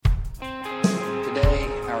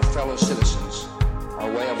fellow citizens,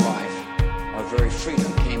 our way of life, our very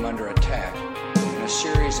freedom came under attack in a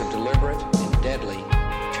series of deliberate and deadly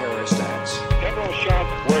terrorist acts. Several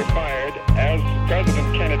shots were fired as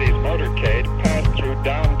President Kennedy's motorcade passed through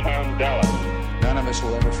downtown Dallas. None of us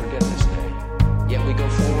will ever forget this day, yet we go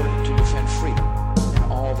forward to defend freedom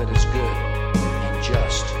and all that is good and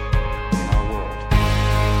just in our world.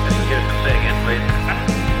 This is Houston. Say again, please.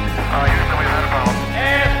 Houston, we've had a problem.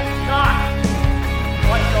 Ask not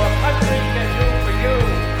what your country can do for you.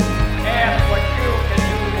 Ask what you can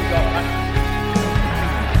do for your country.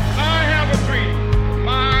 I have a dream.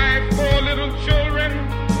 My 4 little children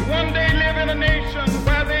will one day live in a nation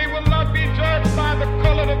where they will not be judged by the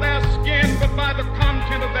color of their skin, but by the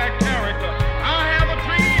content of their character. I have a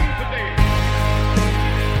dream today.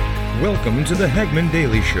 Welcome to the Hagman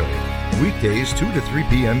Daily Show, weekdays 2 to 3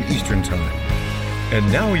 p.m. Eastern Time.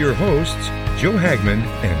 And now your hosts, Joe Hagman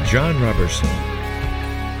and John Robertson.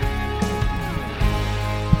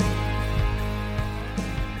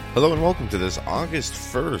 Hello and welcome to this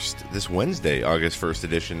Wednesday, August 1st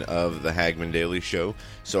edition of the Hagman Daily Show.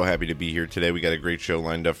 So happy to be here today. We got a great show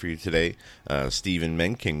lined up for you today. Stephen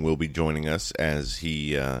Menking will be joining us as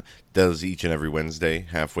he does each and every Wednesday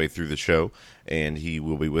halfway through the show. And he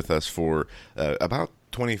will be with us for about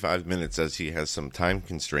 25 minutes as he has some time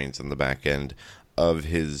constraints on the back end of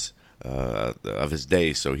his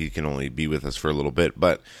day, so he can only be with us for a little bit.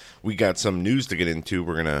 But we got some news to get into.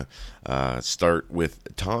 We're going to start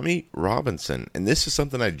with Tommy Robinson. And this is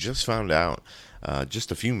something I just found out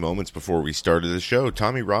just a few moments before we started the show.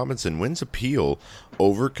 Tommy Robinson wins appeal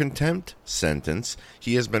over contempt sentence.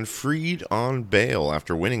 He has been freed on bail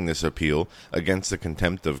after winning this appeal against the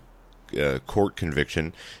contempt of court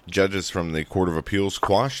conviction. Judges from the Court of Appeals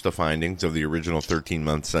quashed the findings of the original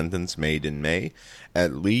 13-month sentence made in May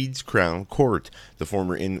at Leeds Crown Court. The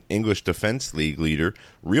former English Defence League leader,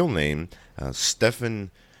 real name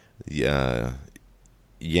Stephen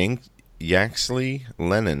Yaxley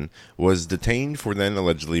Lennon, was detained for then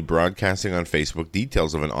allegedly broadcasting on Facebook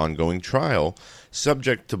details of an ongoing trial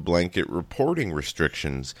subject to blanket reporting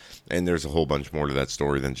restrictions. And there's a whole bunch more to that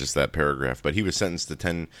story than just that paragraph. But he was sentenced to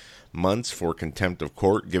 10 months for contempt of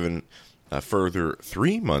court, given a further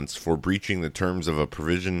 3 months for breaching the terms of a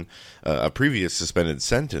previous suspended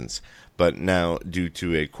sentence. But now, due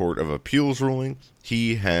to a Court of Appeals ruling,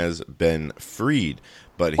 he has been freed.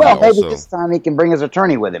 But maybe this time he can bring his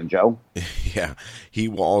attorney with him, Joe. Yeah, he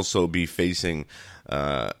will also be facing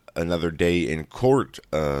another day in court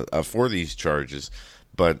for these charges.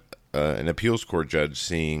 But an appeals court judge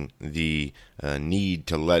seeing the need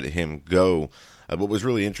to let him go. What was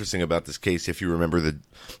really interesting about this case, if you remember,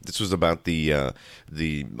 this was about the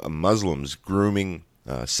Muslims grooming,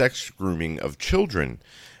 sex grooming of children,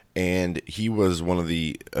 and he was one of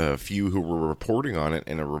the few who were reporting on it,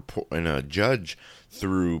 and a judge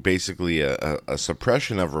threw basically a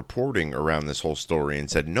suppression of reporting around this whole story and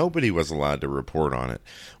said nobody was allowed to report on it,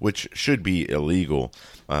 which should be illegal,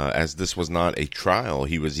 as this was not a trial.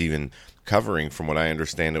 He was even covering, from what I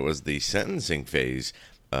understand, it was the sentencing phase.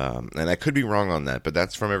 And I could be wrong on that, but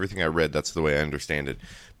that's from everything I read. That's the way I understand it.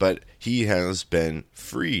 But he has been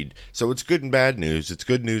freed. So it's good and bad news. It's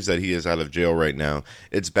good news that he is out of jail right now.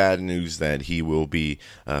 It's bad news that he will be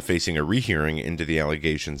facing a rehearing into the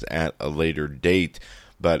allegations at a later date.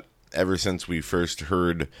 But ever since we first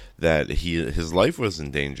heard that his life was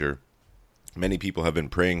in danger, many people have been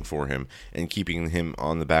praying for him and keeping him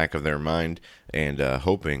on the back of their mind and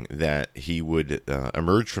hoping that he would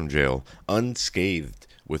emerge from jail unscathed,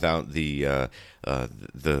 without the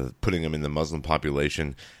putting him in the Muslim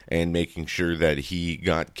population and making sure that he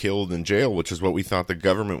got killed in jail, which is what we thought the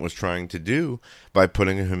government was trying to do by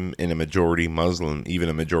putting him in a majority Muslim, even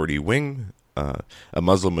a majority wing, a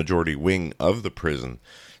Muslim majority wing of the prison.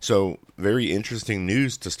 So very interesting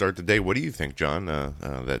news to start the day. What do you think, John?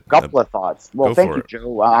 Couple of thoughts. Well, thank you,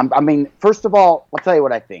 Joe. First of all, I'll tell you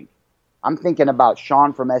what I think. I'm thinking about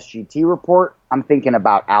Sean from SGT Report. I'm thinking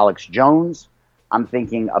about Alex Jones. I'm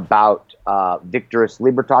thinking about Victoris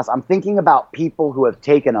Libertas. I'm thinking about people who have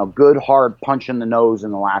taken a good hard punch in the nose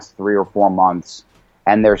in the last 3 or 4 months,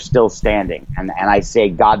 and they're still standing. And I say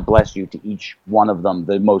God bless you to each one of them,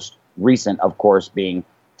 the most recent, of course, being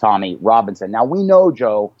Tommy Robinson. Now, we know,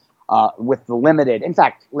 Joe, with the limited – in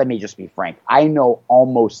fact, let me just be frank. I know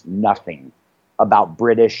almost nothing about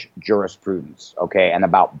British jurisprudence, okay, and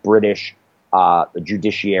about British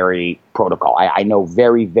judiciary protocol. I know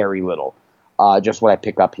very, very little. Just what I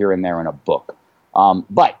pick up here and there in a book.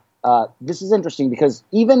 But this is interesting because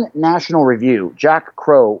even National Review, Jack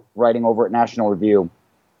Crow, writing over at National Review,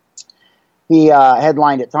 he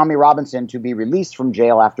headlined it, Tommy Robinson to be released from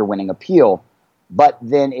jail after winning appeal. But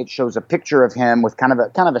then it shows a picture of him with kind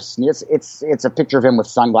of a sneer. It's a picture of him with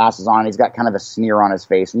sunglasses on. He's got kind of a sneer on his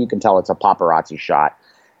face, and you can tell it's a paparazzi shot.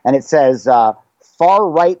 And it says,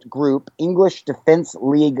 far-right group English Defense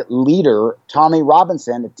League leader Tommy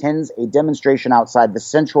Robinson attends a demonstration outside the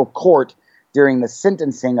Central Court during the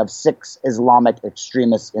sentencing of 6 Islamic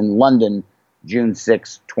extremists in London, June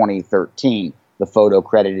 6, 2013. The photo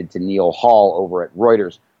credited to Neil Hall over at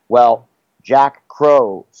Reuters. Well, Jack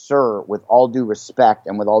Crow, sir, with all due respect,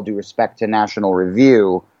 and with all due respect to National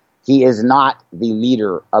Review, he is not the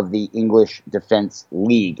leader of the English Defense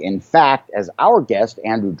League. In fact, as our guest,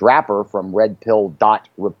 Andrew Draper from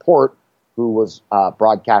redpill.report, who was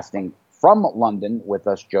broadcasting from London with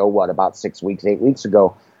us, Joe, about 8 weeks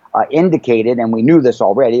ago, indicated, and we knew this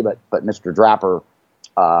already, but Mr. Draper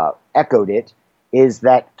echoed it, is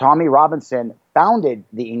that Tommy Robinson founded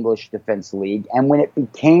the English Defense League, and when it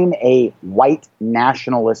became a white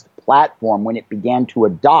nationalist platform, when it began to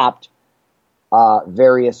adopt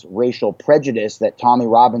various racial prejudice that Tommy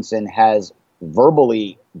Robinson has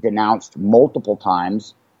verbally denounced multiple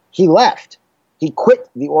times, he left. He quit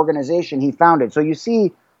the organization he founded. So you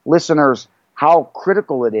see, listeners, how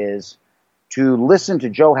critical it is to listen to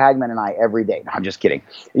Joe Hagman and I every day. No, I'm just kidding.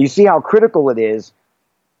 You see how critical it is,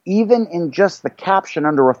 even in just the caption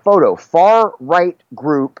under a photo, far-right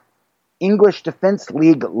group, English Defense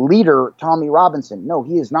League leader Tommy Robinson. No,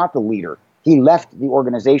 he is not the leader. He left the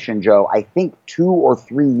organization, Joe, I think 2 or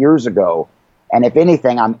 3 years ago. And if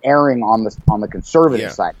anything, I'm erring on the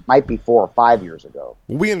conservative side. It might be 4 or 5 years ago.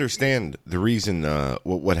 We understand the reason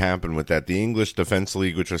what happened with that. The English Defense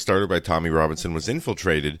League, which was started by Tommy Robinson, was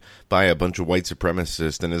infiltrated by a bunch of white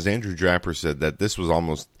supremacists. And as Andrew Draper said, that this was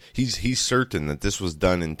almost he's certain that this was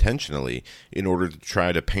done intentionally in order to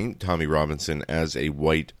try to paint Tommy Robinson as a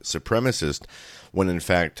white supremacist, when in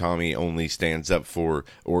fact Tommy only stands up for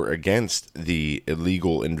or against the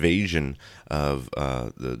illegal invasion of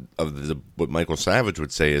what Michael Savage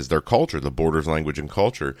would say is their culture, the borders, language, and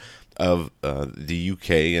culture of the UK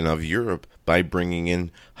and of Europe, by bringing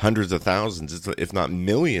in hundreds of thousands, if not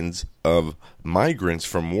millions, of migrants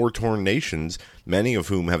from war-torn nations, many of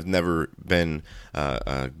whom have never been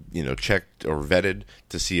checked or vetted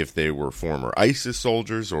to see if they were former ISIS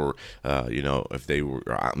soldiers or if they were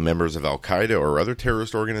members of Al-Qaeda or other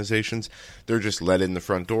terrorist organizations. They're just let in the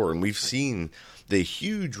front door. And we've seen the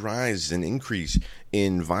huge rise and increase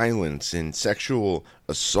in violence and sexual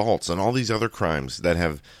assaults and all these other crimes that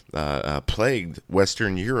have plagued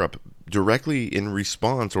Western Europe directly in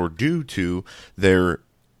response or due to their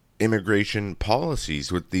immigration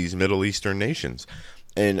policies with these Middle Eastern nations.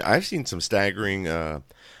 And I've seen some staggering,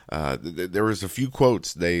 there was a few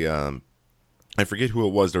quotes, I forget who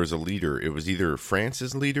it was. There was a leader. It was either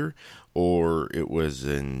France's leader or it was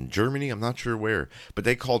in Germany. I'm not sure where. But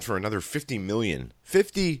they called for another 50 million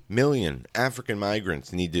African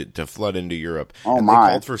migrants needed to flood into Europe. Oh, and my.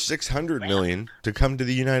 They called for 600 million to come to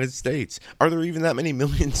the United States. Are there even that many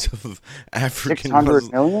millions of African 600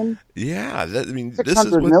 million? Yeah.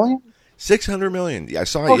 600 million? 600 million. Yeah, I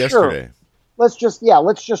saw it yesterday. Sure.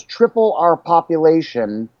 Let's just triple our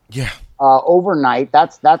population. Yeah. Overnight.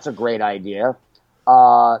 That's a great idea.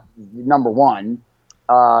 Number one.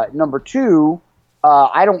 Number two,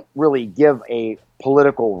 I don't really give a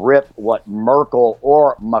political rip what Merkel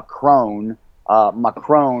or Macron,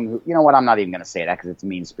 who, you know what, I'm not even going to say that because it's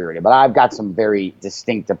mean-spirited, but I've got some very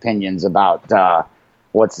distinct opinions about,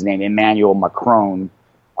 what's his name, Emmanuel Macron.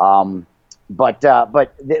 But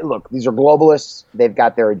look, these are globalists. They've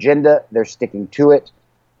got their agenda. They're sticking to it.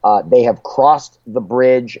 They have crossed the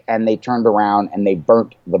bridge and they turned around and they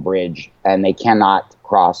burnt the bridge, and they cannot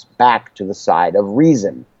cross back to the side of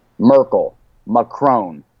reason. Merkel,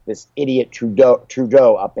 Macron, this idiot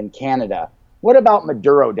Trudeau up in Canada. What about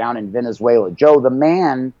Maduro down in Venezuela? Joe, the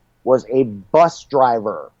man was a bus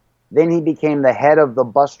driver. Then he became the head of the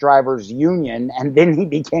bus drivers union, and then he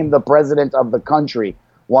became the president of the country.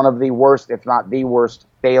 One of the worst, if not the worst,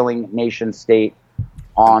 failing nation state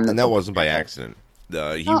on. And that wasn't by accident.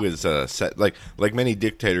 He was set like many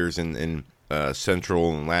dictators in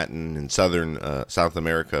Central and Latin and Southern South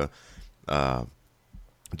America.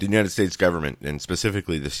 The United States government, and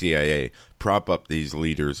specifically the CIA, prop up these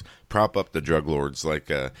leaders, prop up the drug lords, like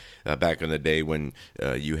back in the day when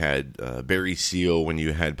you had Barry Seal, when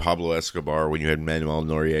you had Pablo Escobar, when you had Manuel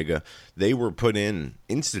Noriega. They were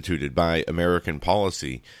instituted by American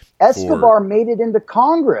policy. Escobar made it into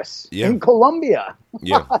Congress in Colombia.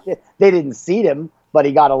 Yeah. They didn't seat him, but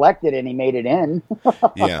he got elected and he made it in.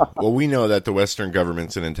 Yeah. Well, we know that the Western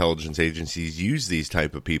governments and intelligence agencies use these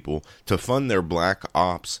type of people to fund their black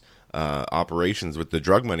ops operations with the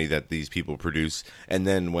drug money that these people produce. And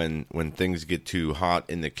then when things get too hot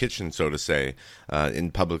in the kitchen, so to say,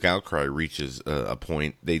 in public outcry reaches a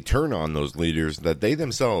point, they turn on those leaders that they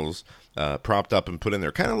themselves propped up and put in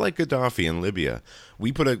there, kind of like Gaddafi in Libya.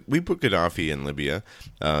 We put Gaddafi in Libya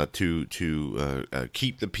to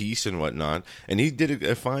keep the peace and whatnot, and he did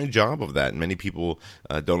a fine job of that. Many people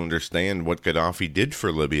don't understand what Gaddafi did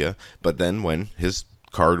for Libya, but then when his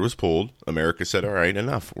card was pulled, America said, all right,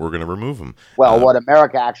 enough, we're going to remove him. Well, what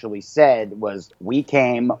America actually said was, we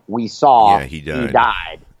came, we saw, he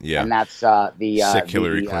died. Yeah. And that's the sick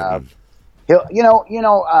Hillary Clinton.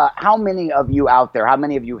 How many of you out there, how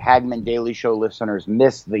many of you Hagman Daily Show listeners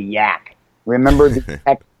miss the yak? Remember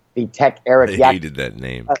the tech Eric Yak? I hated that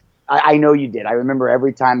name. I know you did. I remember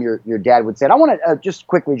every time your dad would say it. I want to just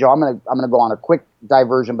quickly, Joe. I'm gonna go on a quick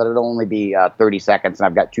diversion, but it'll only be 30 seconds, and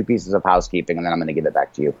I've got 2 pieces of housekeeping, and then I'm going to give it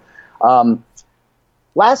back to you.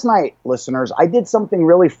 Last night, listeners, I did something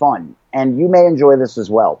really fun, and you may enjoy this as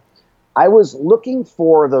well. I was looking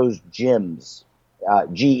for those gems.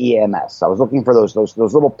 GEMS. I was looking for those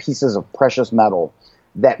little pieces of precious metal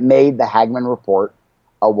that made the Hagman Report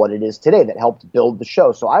what it is today, that helped build the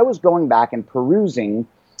show. So I was going back and perusing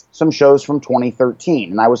some shows from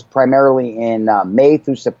 2013, and I was primarily in May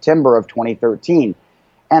through September of 2013.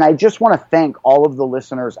 And I just want to thank all of the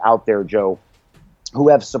listeners out there, Joe, who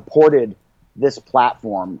have supported this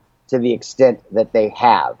platform to the extent that they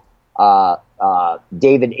have.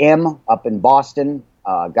 David M. up in Boston,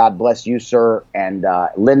 God bless you, sir, and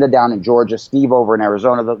Linda down in Georgia, Steve over in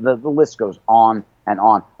Arizona. The list goes on and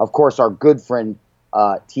on. Of course, our good friend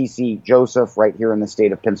T.C. Joseph right here in the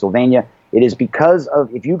state of Pennsylvania. It is because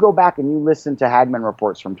of, if you go back and you listen to Hagman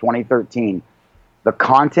Reports from 2013, the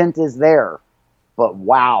content is there. But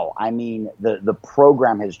wow, I mean, the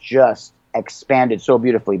program has just expanded so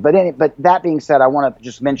beautifully. But that being said, I want to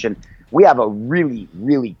just mention, we have a really,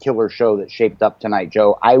 really killer show that shaped up tonight,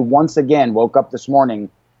 Joe. I once again woke up this morning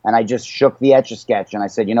and I just shook the Etch-a-Sketch and I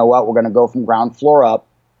said, you know what, we're going to go from ground floor up.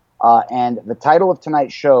 And the title of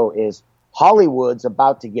tonight's show is Hollywood's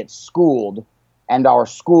About to Get Schooled and Our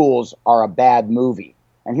Schools Are a Bad Movie.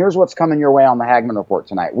 And here's what's coming your way on the Hagman Report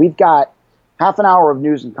tonight. We've got half an hour of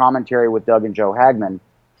news and commentary with Doug and Joe Hagman,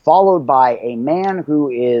 followed by a man who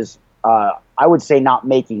is, I would say, not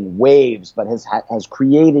making waves, but has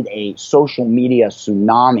created a social media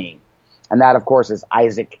tsunami. And that, of course, is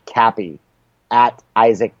Isaac Cappy, at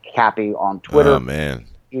Isaac Cappy on Twitter. Oh, man.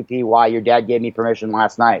 GPY, your dad gave me permission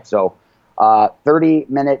last night. So 30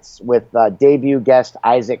 minutes with debut guest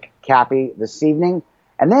Isaac Cappy this evening.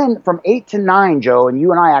 And then from 8 to 9, Joe, and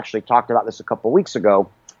you and I actually talked about this a couple weeks ago,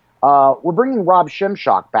 we're bringing Rob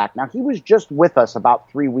Shimshock back. Now, he was just with us about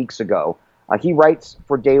 3 weeks ago. He writes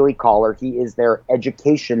for Daily Caller. He is their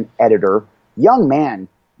education editor. Young man,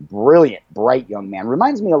 brilliant, bright young man.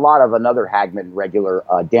 Reminds me a lot of another Hagman regular,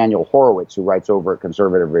 Daniel Horowitz, who writes over at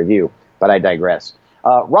Conservative Review. But I digress.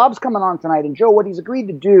 Rob's coming on tonight, and Joe, what he's agreed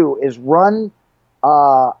to do is run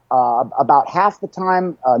about half the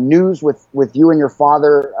time news with you and your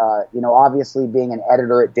father. Obviously being an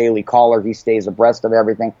editor at Daily Caller, he stays abreast of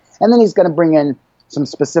everything. And then he's going to bring in some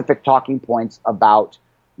specific talking points about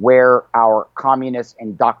where our communist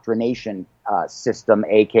indoctrination system,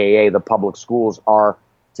 aka the public schools, are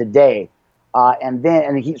today.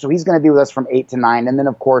 So he's going to be with us from 8 to 9, and then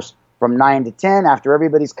of course from 9 to 10, after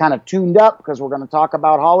everybody's kind of tuned up, because we're going to talk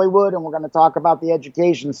about Hollywood and we're going to talk about the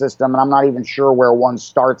education system, and I'm not even sure where one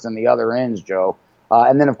starts and the other ends, Joe.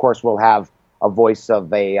 And then of course we'll have the voice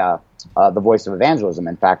of evangelism,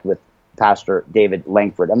 in fact, with Pastor David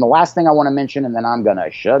Langford. And the last thing I want to mention, and then I'm going to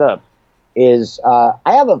shut up, is I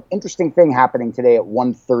have an interesting thing happening today at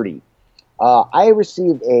 1:30. I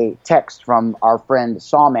received a text from our friend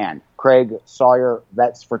Sawman, Craig Sawyer,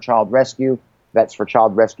 Vets for Child Rescue,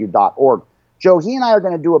 vetsforchildrescue.org. Joe, he and I are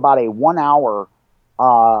going to do about a 1 hour,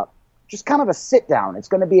 just kind of a sit down. It's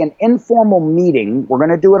going to be an informal meeting. We're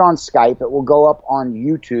going to do it on Skype. It will go up on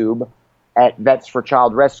YouTube at Vets for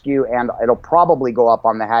Child Rescue, and it'll probably go up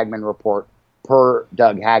on the Hagman Report per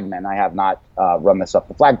Doug Hagman. I have not run this up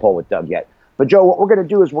the flagpole with Doug yet. But Joe, what we're going to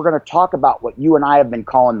do is we're going to talk about what you and I have been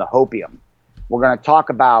calling the hopium. We're going to talk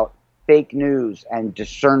about fake news and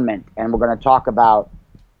discernment, and we're going to talk about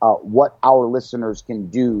what our listeners can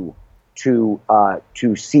do to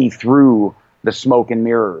see through the smoke and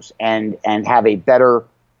mirrors and have a better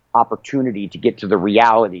opportunity to get to the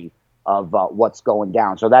reality of what's going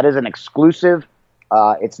down. So that is an exclusive.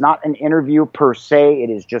 It's not an interview per se. It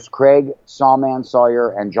is just Craig, Sawman Sawyer,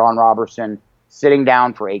 and John Robertson sitting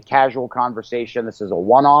down for a casual conversation. This is a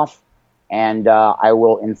one-off, and I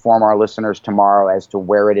will inform our listeners tomorrow as to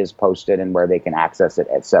where it is posted and where they can access it,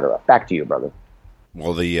 etc. Back to you, brother.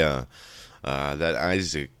 Well, that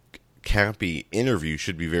Isaac Cappy interview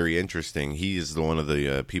should be very interesting. He is one of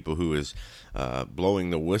the people who is blowing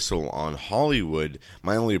the whistle on Hollywood.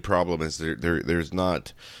 My only problem is there's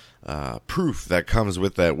not proof that comes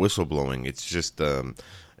with that whistleblowing. It's just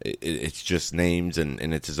it's just names and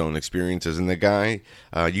it's his own experiences. And the guy,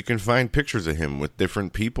 you can find pictures of him with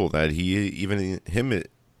different people that he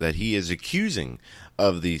is accusing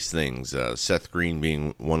of these things. Seth Green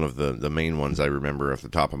being one of the main ones I remember off the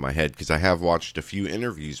top of my head, because I have watched a few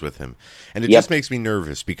interviews with him, and it just makes me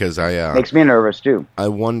nervous because makes me nervous too. I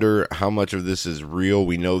wonder how much of this is real.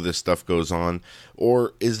 We know this stuff goes on,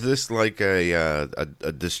 or is this like a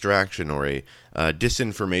distraction or a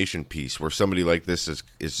disinformation piece where somebody like this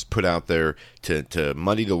is put out there to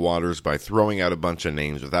muddy the waters by throwing out a bunch of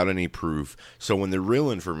names without any proof, so when the real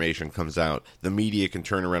information comes out, the media can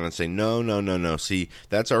turn around and say, no, see,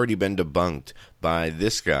 that's already been debunked by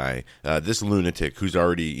this guy, this lunatic who's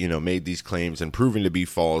already, made these claims and proven to be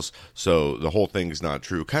false, so the whole thing is not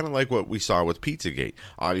true. Kind of like what we saw with Pizzagate.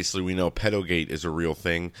 Obviously, we know Pedogate is a real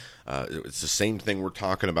thing. It's the same thing we're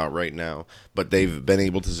talking about right now, but they've been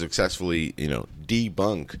able to successfully,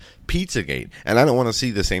 debunk Pizzagate. And I don't want to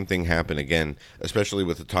see the same thing happen again, especially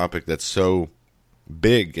with a topic that's so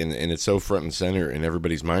big and it's so front and center in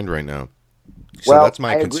everybody's mind right now. So that's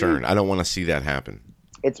my concern. Agree. I don't want to see that happen.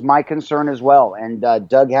 It's my concern as well. And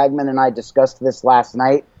Doug Hagman and I discussed this last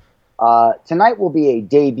night. Tonight will be a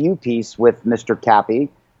debut piece with Mr. Cappy,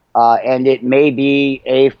 and it may be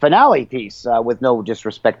a finale piece, with no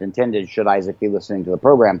disrespect intended, should Isaac be listening to the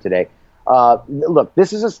program today. Look,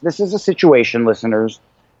 this is a situation, listeners,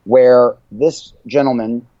 where this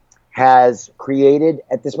gentleman has created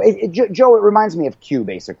at this way. Joe, it reminds me of Q,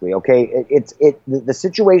 basically. Okay, the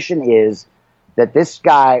situation is that this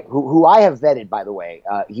guy, who I have vetted, by the way,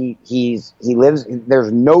 he lives.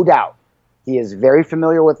 There's no doubt he is very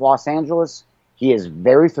familiar with Los Angeles. He is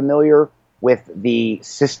very familiar with the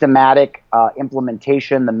systematic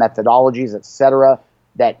implementation, the methodologies, etc.,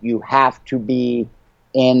 that you have to be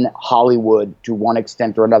in Hollywood to one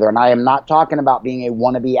extent or another. And I am not talking about being a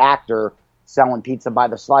wannabe actor selling pizza by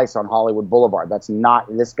the slice on Hollywood Boulevard. That's not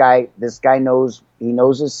this guy. This guy knows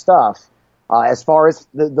his stuff. As far as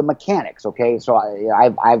the mechanics, okay, so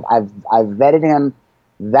I've vetted him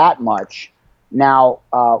that much. Now,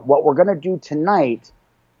 what we're going to do tonight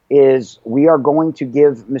is we are going to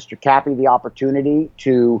give Mr. Cappy the opportunity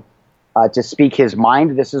to speak his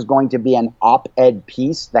mind. This is going to be an op-ed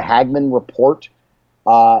piece. The Hagman report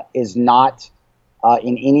is not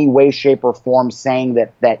in any way, shape, or form saying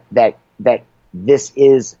that this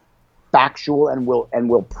is factual and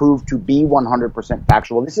will prove to be 100%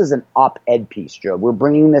 factual. This is an op-ed piece, Joe. We're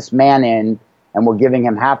bringing this man in and we're giving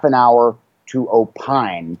him half an hour to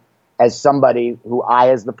opine as somebody who I,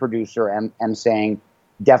 as the producer, am saying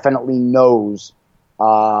definitely knows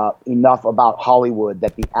enough about Hollywood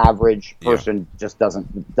that the average person just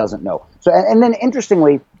doesn't know. So, and then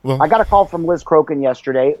interestingly, I got a call from Liz Crokin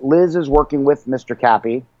yesterday. Liz is working with Mr.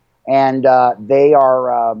 Cappy, and they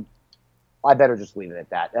are. I better just leave it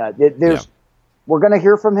at that. We're going to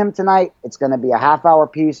hear from him tonight. It's going to be a half-hour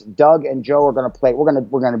piece. Doug and Joe are going to play. We're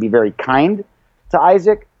going to be very kind to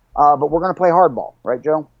Isaac, but we're going to play hardball, right,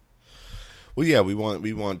 Joe? Well, yeah, we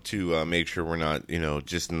want to make sure we're not,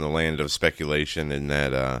 just in the land of speculation, and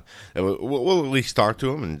that we'll at least talk to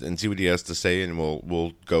him and see what he has to say, and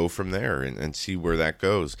we'll go from there and see where that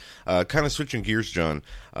goes. Kind of switching gears, John.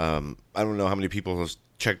 I don't know how many people have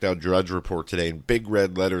checked out Drudge Report today. In big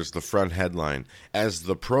red letters, the front headline: as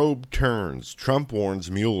the probe turns, Trump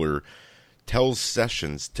warns Mueller, tells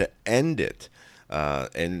Sessions to end it.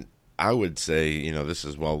 And I would say, this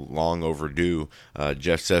is long overdue.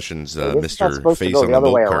 Jeff Sessions, Mr. Face on the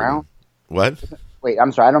Milk Carton. What? Wait,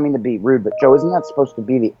 I'm sorry. I don't mean to be rude, but Joe, isn't that supposed to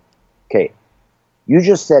be the? Okay, you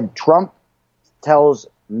just said Trump tells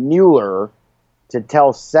Mueller to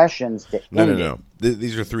tell Sessions to end it. No.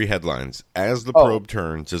 These are three headlines. As the probe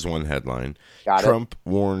turns is one headline. Trump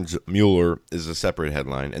warns Mueller is a separate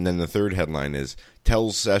headline. And then the third headline is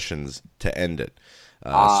tells Sessions to end it.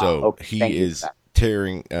 He is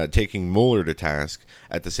taking Mueller to task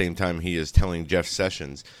at the same time he is telling Jeff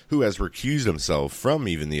Sessions, who has recused himself from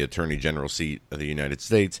even the Attorney General seat of the United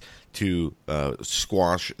States, to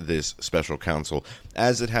squash this special counsel,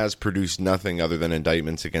 as it has produced nothing other than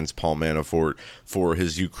indictments against Paul Manafort for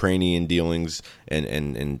his Ukrainian dealings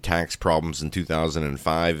and tax problems in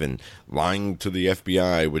 2005 and lying to the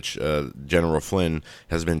FBI, which General Flynn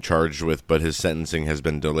has been charged with, but his sentencing has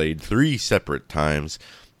been delayed 3 separate times.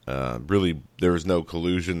 really, there was no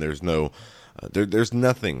collusion. There's no, there's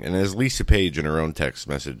nothing. And as Lisa Page in her own text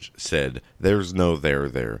message said, there's no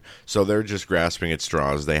there. So they're just grasping at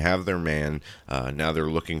straws. They have their man. Now they're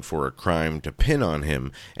looking for a crime to pin on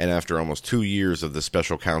him. And after almost 2 years of the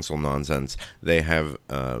special counsel nonsense, they have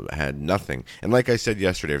had nothing. And like I said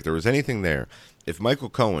yesterday, if there was anything there, if Michael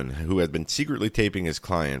Cohen, who had been secretly taping his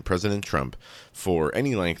client, President Trump, for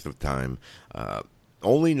any length of time,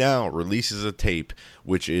 only now releases a tape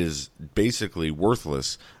which is basically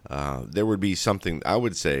worthless, there would be something, I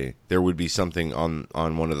would say, there would be something on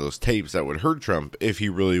one of those tapes that would hurt Trump if he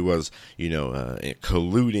really was,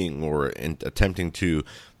 colluding or attempting to,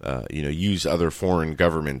 use other foreign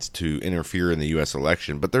governments to interfere in the U.S.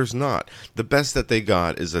 election. But there's not. The best that they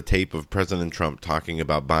got is a tape of President Trump talking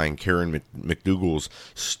about buying Karen McDougal's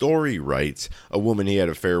story rights, a woman he had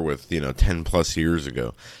an affair with, 10 plus years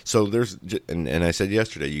ago. So there's, and I said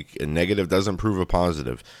yesterday, a negative doesn't prove a positive.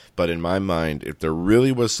 But in my mind, if there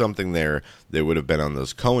really was something there, they would have been on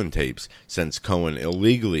those Cohen tapes, since Cohen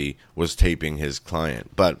illegally was taping his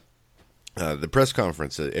client. But the press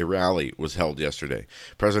conference, a rally was held yesterday.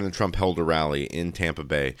 President Trump held a rally in Tampa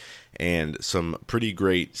Bay, and some pretty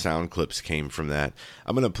great sound clips came from that.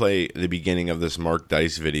 I'm going to play the beginning of this Mark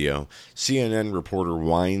Dice video. CNN reporter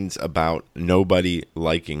whines about nobody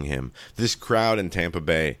liking him. This crowd in Tampa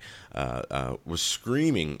Bay was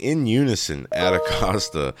screaming in unison at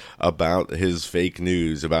Acosta about his fake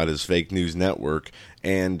news, about his fake news network,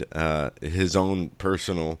 and his own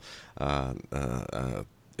personal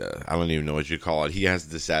I don't even know what you call it. He has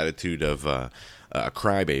this attitude of a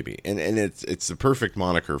crybaby, and it's the perfect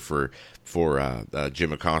moniker for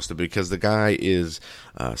Jim Acosta, because the guy is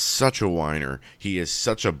such a whiner. He is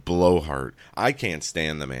such a blowhard. I can't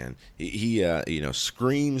stand the man. He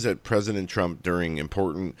screams at President Trump during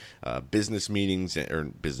important business meetings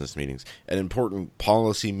and important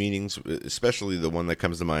policy meetings. Especially the one that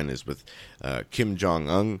comes to mind is with Kim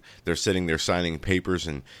Jong-un. They're sitting there signing papers,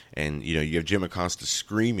 and you have Jim Acosta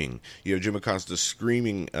screaming.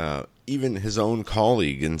 Even his own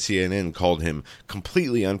colleague in CNN called him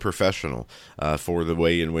completely unprofessional for the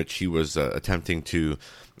way in which he was attempting to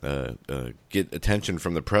get attention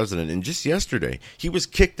from the president. And just yesterday, he was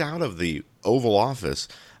kicked out of the Oval Office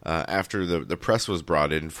after the press was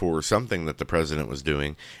brought in for something that the president was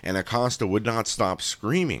doing, and Acosta would not stop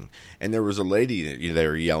screaming. And there was a lady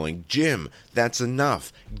there yelling, "Jim, that's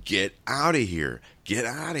enough. Get out of here. Get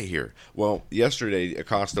out of here." Well, yesterday,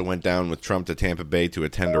 Acosta went down with Trump to Tampa Bay to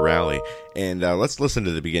attend a rally. And let's listen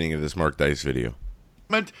to the beginning of this Mark Dice video.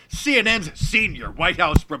 CNN's senior White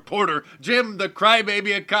House reporter, Jim the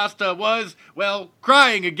Crybaby Acosta, was,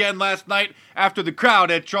 crying again last night after the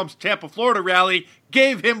crowd at Trump's Tampa, Florida rally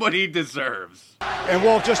gave him what he deserves. And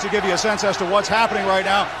Wolf, just to give you a sense as to what's happening right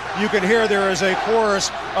now, you can hear there is a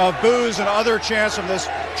chorus of boos and other chants from this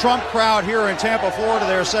Trump crowd here in Tampa, Florida.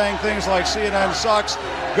 They're saying things like CNN sucks,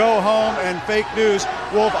 go home, and fake news.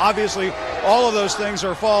 Wolf, obviously, all of those things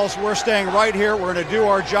are false. We're staying right here. We're going to do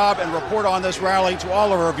our job and report on this rally to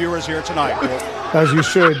all of our viewers here tonight. As you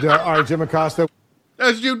should, Jim Acosta.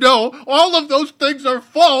 As you know, all of those things are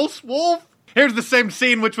false, Wolf. Here's the same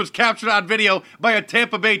scene which was captured on video by a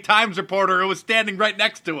Tampa Bay Times reporter who was standing right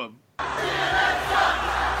next to him.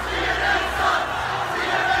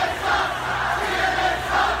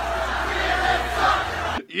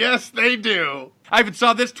 Yes, they do. I even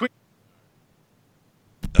saw this tweet.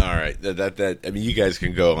 All right, you guys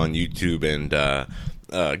can go on YouTube and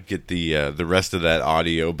get the rest of that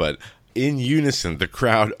audio, but in unison, the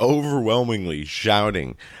crowd overwhelmingly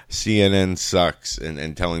shouting, "CNN sucks,"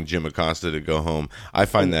 and telling Jim Acosta to go home. I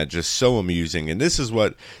find that just so amusing, and this is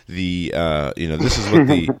what the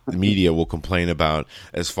media will complain about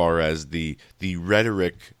as far as the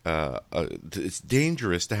rhetoric. It's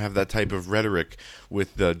dangerous to have that type of rhetoric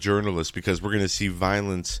with journalists, because we're going to see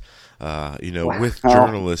violence. With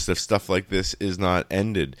journalists, if stuff like this is not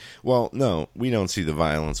ended. Well, no, we don't see the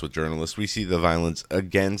violence with journalists. We see the violence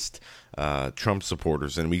against Trump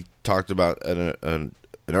supporters. And we talked about an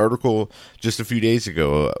article just a few days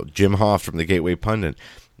ago. Jim Hoft from the Gateway Pundit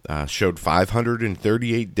showed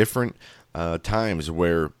 538 different times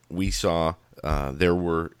where we saw there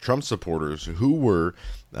were Trump supporters who were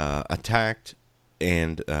attacked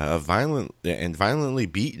and violently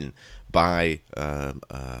beaten by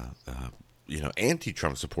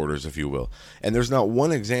anti-Trump supporters, if you will. And there's not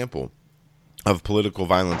one example of political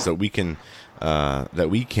violence that we can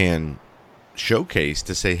showcase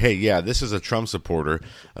to say, hey, yeah, this is a Trump supporter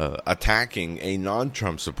attacking a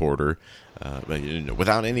non-Trump supporter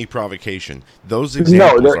without any provocation. Those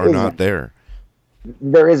examples are not there.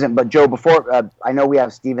 There isn't, but Joe, before I know we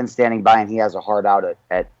have Steven standing by, and he has a hard out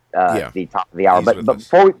at the top of the hour. But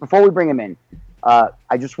before we bring him in,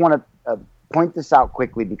 I just want to point this out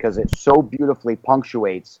quickly because it so beautifully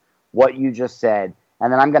punctuates what you just said,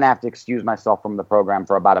 and then I'm going to have to excuse myself from the program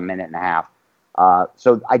for about a minute and a half.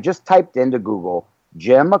 So I just typed into Google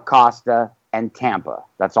Jim Acosta and Tampa.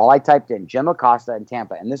 That's all I typed in, Jim Acosta and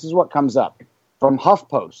Tampa, and this is what comes up from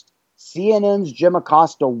HuffPost. CNN's Jim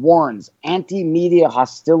Acosta warns anti-media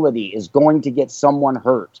hostility is going to get someone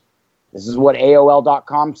hurt. This is what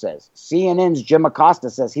AOL.com says. CNN's Jim Acosta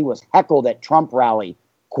says he was heckled at Trump rally.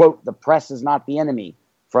 Quote, the press is not the enemy.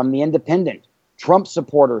 From The Independent, Trump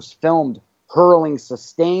supporters filmed hurling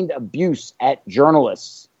sustained abuse at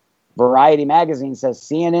journalists. Variety magazine says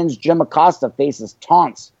CNN's Jim Acosta faces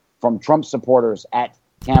taunts from Trump supporters at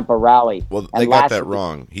Tampa rally. Well, they got that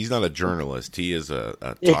wrong. He's not a journalist. He is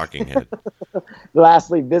a talking head.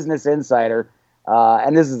 Lastly, Business Insider,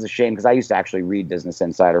 and this is a shame because I used to actually read Business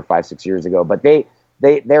Insider 5-6 years ago, but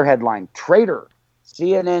their headline, Traitor,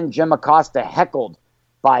 CNN Jim Acosta heckled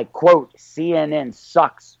by, quote, CNN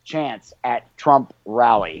sucks chance at Trump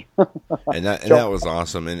rally. and that was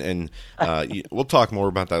awesome. And we'll talk more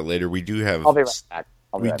about that later. We do have... I'll be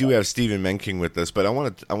right back. Have Stephen Menking with us, but I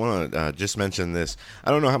want to just mention this.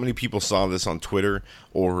 I don't know how many people saw this on Twitter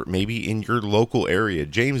or maybe in your local area.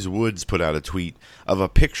 James Woods put out a tweet of a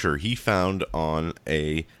picture he found on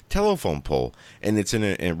a telephone pole, and it's in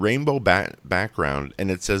a rainbow background,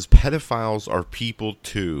 and it says pedophiles are people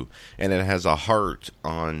too, and it has a heart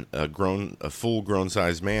on a full-grown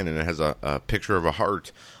sized man, and it has a picture of a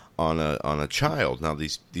heart on a child. Now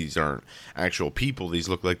these aren't actual people; these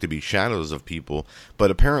look like to be shadows of people.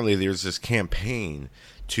 But apparently, there's this campaign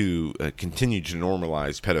to continue to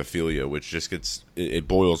normalize pedophilia, which just it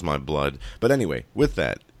boils my blood. But anyway, with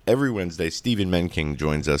that, every Wednesday, Stephen Menking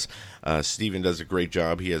joins us. Stephen does a great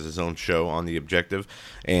job. He has his own show on The Objective,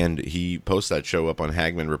 and he posts that show up on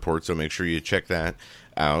Hagman Report. So make sure you check that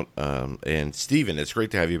out. And Stephen, it's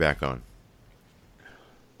great to have you back on.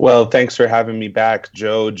 Well, thanks for having me back,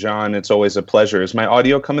 Joe, John. It's always a pleasure. Is my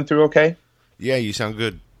audio coming through okay? Yeah, you sound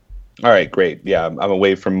good. All right, great. Yeah, I'm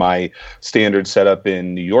away from my standard setup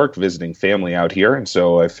in New York, visiting family out here. And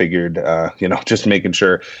so I figured, just making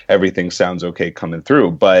sure everything sounds okay coming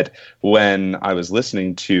through. But when I was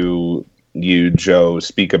listening to you, Joe,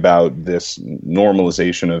 speak about this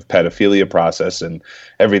normalization of pedophilia process and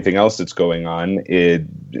everything else that's going on,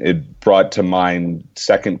 it brought to mind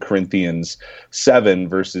 2 Corinthians 7,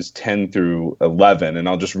 verses 10 through 11. And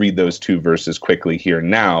I'll just read those two verses quickly here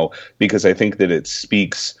now, because I think that it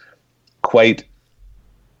speaks quite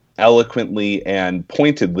eloquently and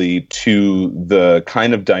pointedly to the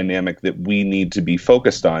kind of dynamic that we need to be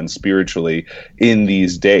focused on spiritually in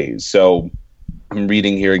these days. So I'm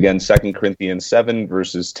reading here again, 2 Corinthians 7,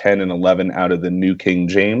 verses 10 and 11 out of the New King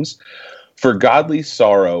James. For godly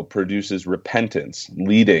sorrow produces repentance,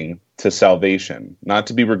 leading to salvation, not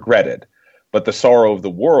to be regretted, but the sorrow of the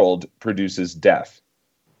world produces death.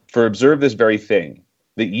 For observe this very thing,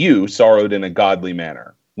 that you sorrowed in a godly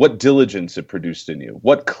manner. What diligence it produced in you,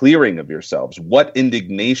 what clearing of yourselves, what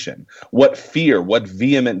indignation, what fear, what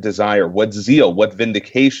vehement desire, what zeal, what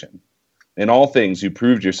vindication. In all things, you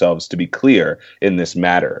proved yourselves to be clear in this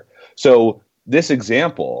matter. So this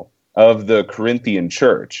example of the Corinthian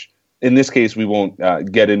church, in this case, we won't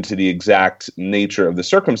get into the exact nature of the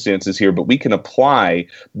circumstances here, but we can apply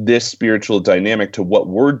this spiritual dynamic to what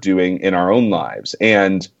we're doing in our own lives.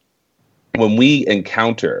 And when we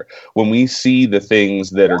see the things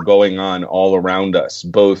that are going on all around us,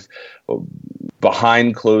 both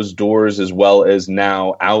behind closed doors as well as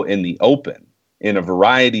now out in the open, in a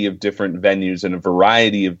variety of different venues, in a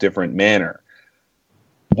variety of different manner.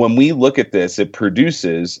 When we look at this, it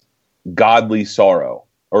produces godly sorrow,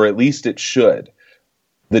 or at least it should.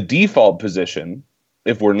 The default position,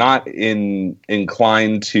 if we're not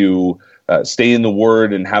inclined to stay in the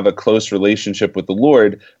Word and have a close relationship with the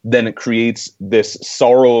Lord, then it creates this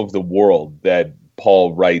sorrow of the world that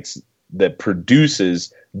Paul writes that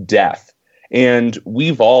produces death. And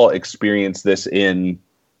we've all experienced this in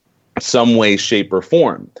some way, shape, or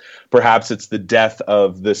form. Perhaps it's the death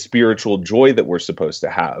of the spiritual joy that we're supposed to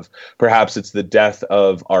have. Perhaps it's the death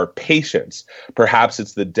of our patience. Perhaps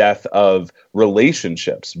it's the death of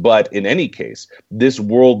relationships. But in any case, this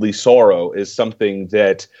worldly sorrow is something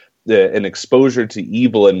that an exposure to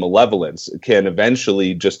evil and malevolence can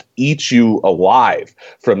eventually just eat you alive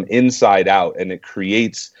from inside out, and it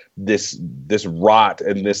creates this rot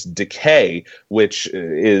and this decay, which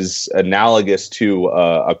is analogous to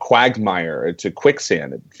a quagmire, to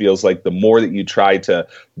quicksand. It feels like the more that you try to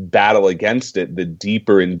battle against it, the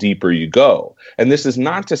deeper and deeper you go. And this is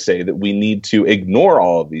not to say that we need to ignore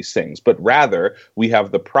all of these things, but rather we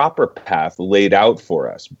have the proper path laid out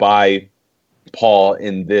for us by Paul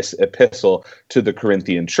in this epistle to the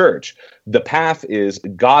Corinthian church. The path is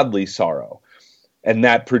godly sorrow, and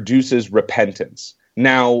that produces repentance.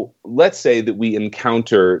 Now, let's say that we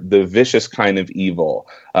encounter the vicious kind of evil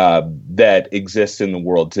that exists in the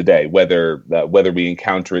world today, whether we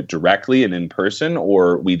encounter it directly and in person,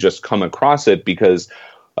 or we just come across it because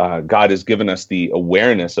God has given us the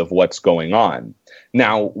awareness of what's going on.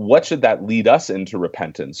 Now, what should that lead us into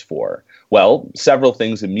repentance for? Well, several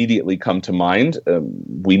things immediately come to mind.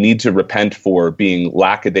 We need to repent for being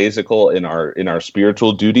lackadaisical in our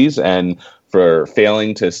spiritual duties, and for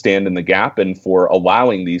failing to stand in the gap, and for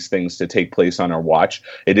allowing these things to take place on our watch.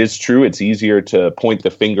 It is true, it's easier to point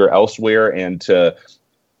the finger elsewhere and to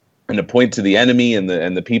point to the enemy and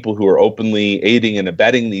the people who are openly aiding and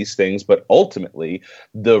abetting these things, but ultimately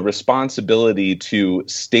the responsibility to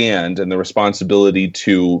stand and the responsibility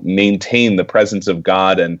to maintain the presence of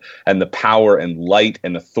God and the power and light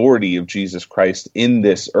and authority of Jesus Christ in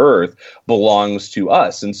this earth belongs to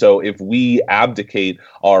us. And so if we abdicate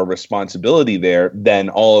our responsibility there, then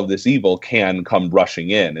all of this evil can come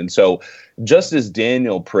rushing in. And so just as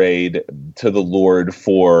Daniel prayed to the Lord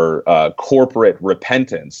for corporate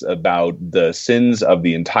repentance about the sins of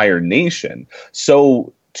the entire nation,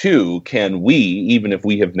 so too can we, even if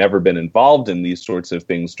we have never been involved in these sorts of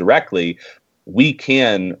things directly, we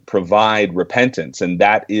can provide repentance. And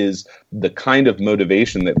that is the kind of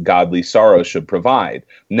motivation that godly sorrow should provide.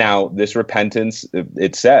 Now, this repentance,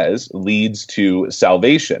 it says, leads to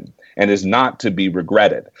salvation and is not to be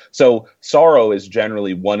regretted. So sorrow is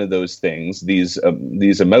generally one of those things, these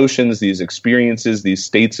emotions, these experiences, these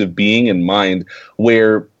states of being and mind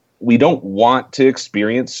where we don't want to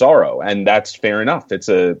experience sorrow, and that's fair enough. It's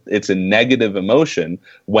a negative emotion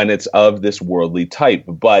when it's of this worldly type.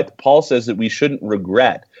 But Paul says that we shouldn't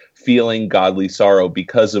regret feeling godly sorrow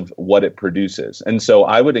because of what it produces. And so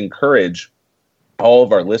I would encourage all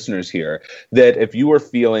of our listeners here that if you are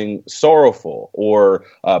feeling sorrowful or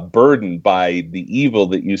burdened by the evil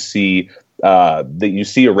that you see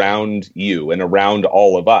around you and around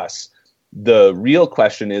all of us, the real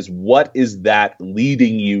question is, what is that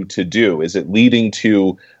leading you to do? Is it leading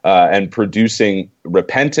to and producing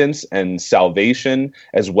repentance and salvation,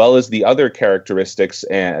 as well as the other characteristics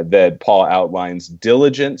that Paul outlines: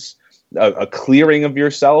 diligence, a clearing of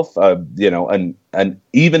yourself,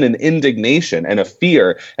 even an indignation and a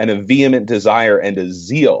fear and a vehement desire and a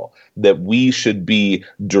zeal that we should be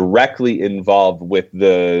directly involved with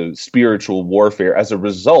the spiritual warfare as a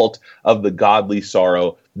result of the godly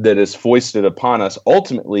sorrow that is foisted upon us,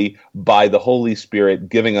 ultimately by the Holy Spirit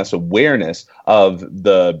giving us awareness of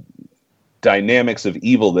the dynamics of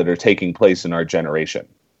evil that are taking place in our generation.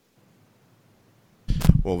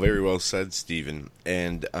 Well, very well said, Stephen.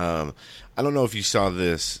 And I don't know if you saw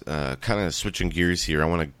this, kind of switching gears here. I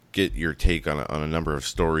want to get your take on a number of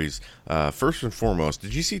stories. First and foremost,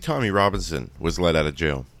 did you see Tommy Robinson was let out of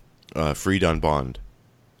jail, freed on bond?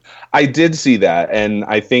 I did see that, and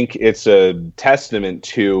I think it's a testament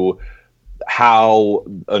to how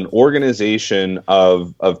an organization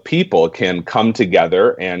of people can come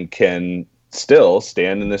together and can still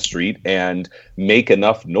stand in the street and make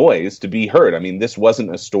enough noise to be heard. I mean, this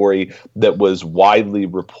wasn't a story that was widely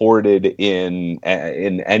reported in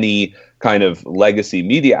any kind of legacy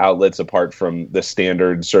media outlets apart from the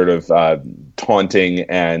standard sort of taunting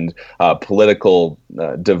and politically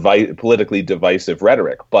divisive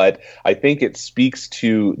rhetoric. But I think it speaks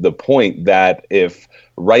to the point that if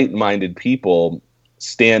right-minded people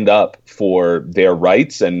stand up for their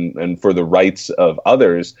rights and for the rights of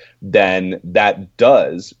others, then that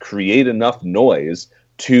does create enough noise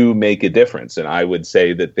to make a difference. And I would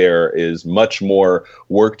say that there is much more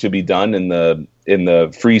work to be done in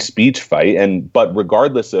the free speech fight. But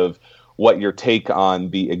regardless of what your take on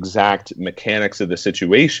the exact mechanics of the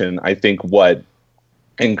situation, I think what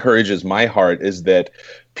encourages my heart is that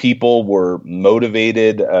people were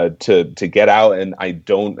motivated to get out, and I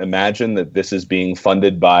don't imagine that this is being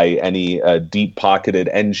funded by any deep-pocketed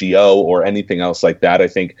NGO or anything else like that. I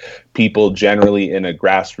think people generally in a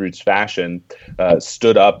grassroots fashion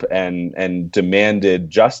stood up and demanded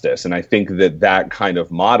justice, and I think that kind of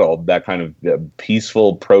model, that kind of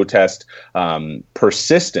peaceful protest,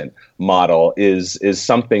 persistent model is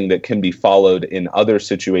something that can be followed in other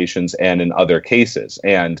situations and in other cases.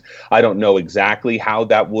 And I don't know exactly how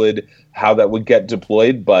that would get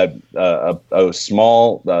deployed, but a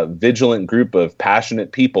small vigilant group of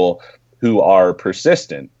passionate people who are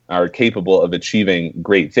persistent are capable of achieving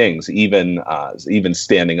great things, even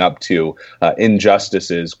standing up to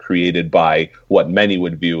injustices created by what many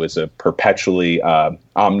would view as a perpetually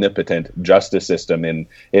omnipotent justice system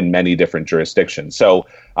in many different jurisdictions. So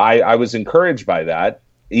I was encouraged by that,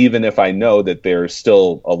 even if I know that there's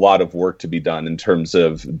still a lot of work to be done in terms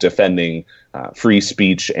of defending free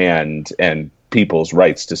speech and people's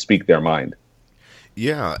rights to speak their mind.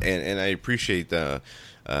 Yeah, and I appreciate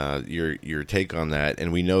your take on that,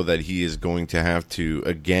 and we know that he is going to have to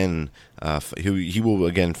again. He will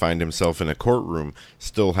again find himself in a courtroom,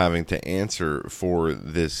 still having to answer for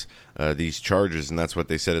these charges, and that's what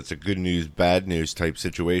they said. It's a good news, bad news type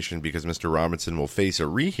situation because Mr. Robinson will face a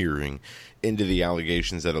rehearing into the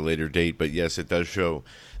allegations at a later date. But yes, it does show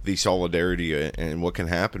the solidarity and what can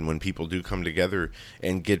happen when people do come together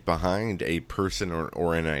and get behind a person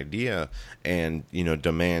or an idea and,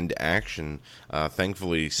 demand action.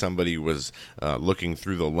 Thankfully, somebody was looking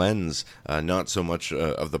through the lens, not so much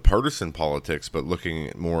of the partisan politics, but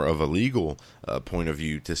looking more of a legal point of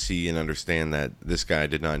view to see and understand that this guy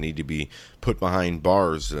did not need to be put behind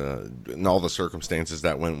bars and all the circumstances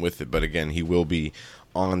that went with it. But again, he will be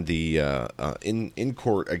on the in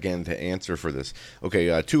court again to answer for this.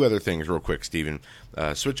 Okay, two other things real quick, Stephen.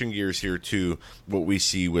 Switching gears here to what we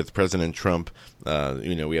see with President Trump.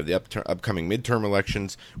 We have the upcoming midterm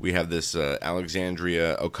elections. We have this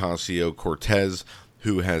Alexandria Ocasio-Cortez,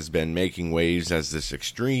 who has been making waves as this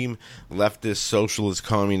extreme leftist, socialist,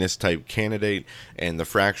 communist type candidate, and the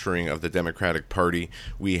fracturing of the Democratic Party.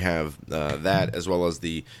 We have that, as well as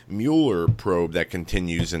the Mueller probe that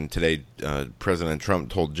continues, and today President Trump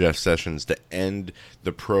told Jeff Sessions to end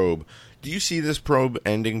the probe. Do you see this probe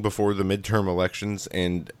ending before the midterm elections,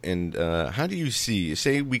 and how do you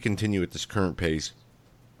say we continue at this current pace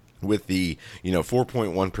with the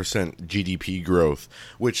 4.1% GDP growth,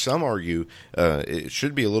 which some argue it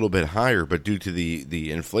should be a little bit higher, but due to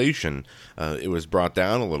the inflation, it was brought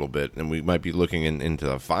down a little bit, and we might be looking into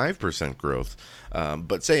the 5% growth.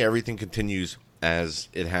 But say everything continues as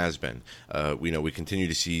it has been. We continue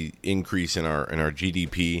to see increase in our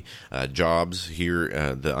GDP, jobs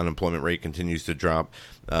here. The unemployment rate continues to drop,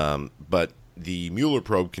 but the Mueller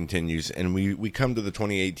probe continues, and we come to the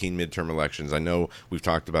 2018 midterm elections. I know we've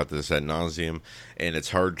talked about this ad nauseum, and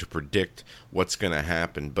it's hard to predict what's going to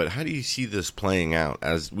happen. But how do you see this playing out?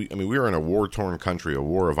 We're in a war-torn country, a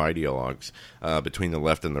war of ideologues between the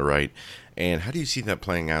left and the right. And how do you see that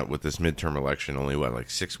playing out with this midterm election? Only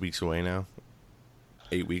 6 weeks away now?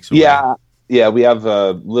 8 weeks away? Yeah, we have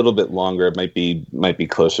a little bit longer. It might be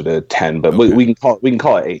closer to 10, but okay. we can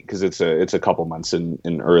call it 8 because it's a couple months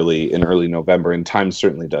in early November, and time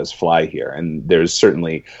certainly does fly here. And there's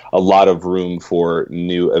certainly a lot of room for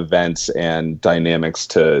new events and dynamics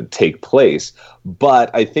to take place.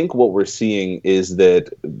 But I think what we're seeing is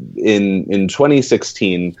that in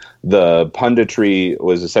 2016, the punditry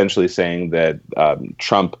was essentially saying that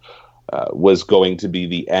Trump was going to be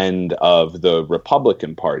the end of the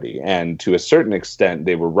Republican Party. And to a certain extent,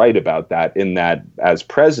 they were right about that, in that as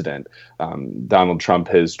president, Donald Trump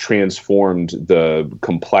has transformed the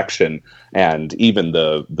complexion and even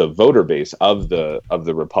the voter base of the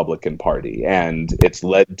Republican Party. And it's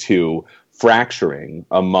led to fracturing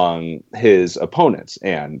among his opponents.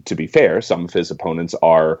 And to be fair, some of his opponents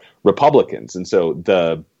are Republicans. And so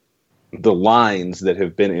the lines that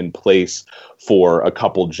have been in place for a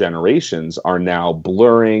couple generations are now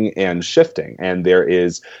blurring and shifting. And there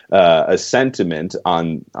is a sentiment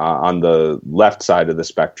on the left side of the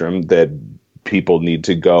spectrum that people need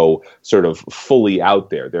to go sort of fully out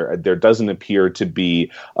there. There doesn't appear to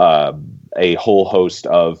be a whole host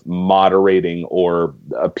of moderating or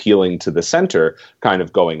appealing to the center kind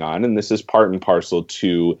of going on. And this is part and parcel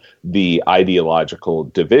to the ideological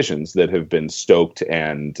divisions that have been stoked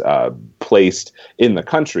and placed in the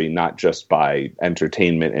country, not just by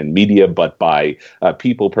entertainment and media, but by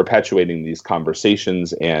people perpetuating these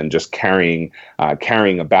conversations and just carrying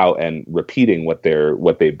about and repeating what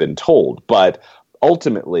they've been told. But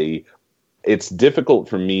ultimately, it's difficult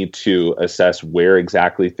for me to assess where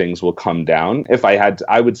exactly things will come down.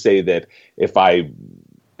 I would say that if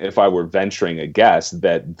I were venturing a guess,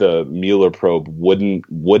 that the Mueller probe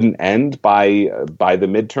wouldn't end by the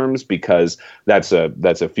midterms, because that's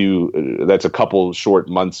a couple short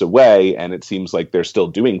months away, and it seems like they're still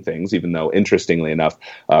doing things, even though, interestingly enough,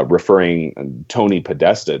 referring Tony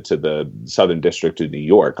Podesta to the Southern District of New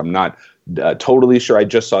York. I'm not totally sure. I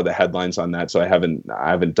just saw the headlines on that, so I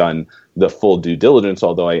haven't done the full due diligence,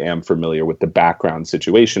 although I am familiar with the background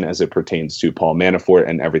situation as it pertains to Paul Manafort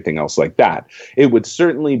and everything else like that. It would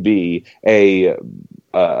certainly be a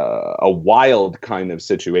wild kind of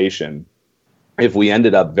situation if we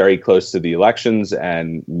ended up very close to the elections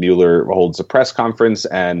and Mueller holds a press conference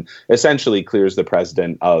and essentially clears the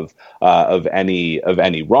president of any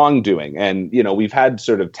wrongdoing. And, we've had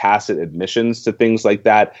sort of tacit admissions to things like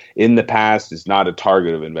that in the past. It's not a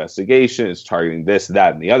target of investigation. It's targeting this,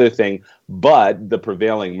 that, and the other thing. But the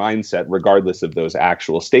prevailing mindset, regardless of those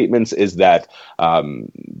actual statements, is that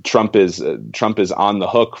Trump is on the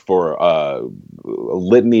hook for a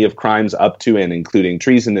litany of crimes up to and including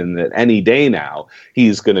treason, and that any day now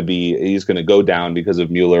he's going to go down because of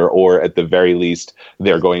Mueller, or at the very least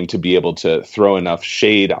they're going to be able to throw enough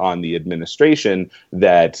shade on the administration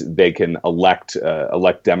that they can elect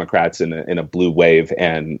Democrats in a blue wave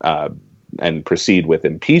and proceed with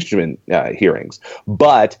impeachment hearings.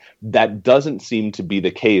 But that doesn't seem to be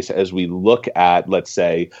the case as we look at, let's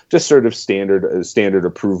say, just sort of standard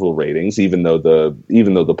approval ratings. Even though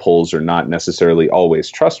the polls are not necessarily always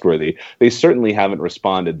trustworthy, they certainly haven't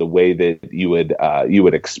responded the way that you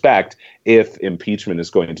would expect if impeachment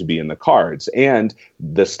is going to be in the cards. And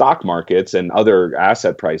the stock markets and other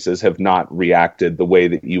asset prices have not reacted the way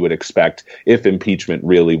that you would expect if impeachment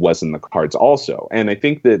really was in the cards also. And I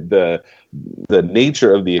think that the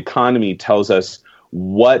nature of the economy tells us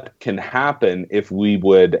what can happen if we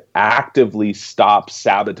would actively stop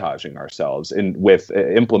sabotaging ourselves with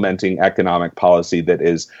implementing economic policy that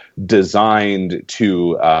is designed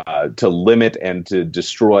to limit and to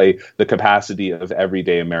destroy the capacity of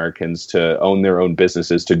everyday Americans to own their own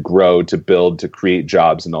businesses, to grow, to build, to create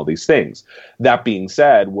jobs, and all these things. That being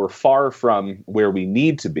said, we're far from where we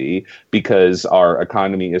need to be, because our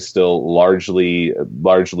economy is still largely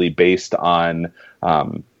based on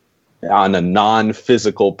a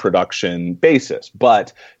non-physical production basis.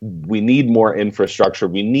 But we need more infrastructure.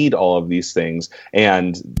 We need all of these things.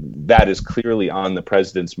 And that is clearly on the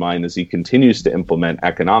president's mind as he continues to implement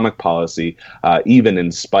economic policy, even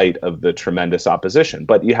in spite of the tremendous opposition.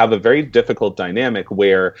 But you have a very difficult dynamic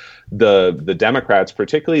where the Democrats,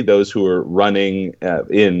 particularly those who are running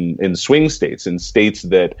in swing states, in states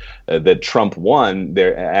that Trump won,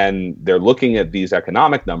 they're looking at these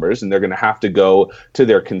economic numbers, and they're going to have to go to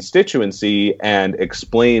their constituency and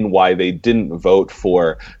explain why they didn't vote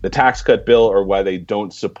for the tax cut bill, or why they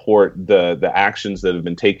don't support the actions that have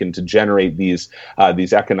been taken to generate these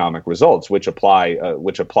economic results, which apply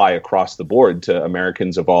across the board to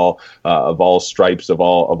Americans of all stripes, of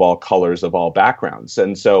all colors, of all backgrounds.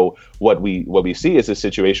 And so what we see is a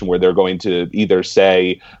situation where they're going to either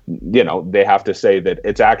say, they have to say that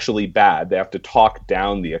it's actually bad. They have to talk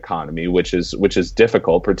down the economy, which is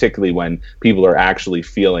difficult, particularly when people are actually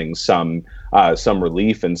feeling some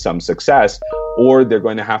relief and some success, or they're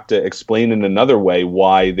going to have to explain in another way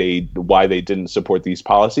why they didn't support these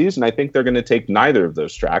policies. And I think they're going to take neither of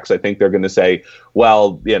those tracks. I think they're going to say,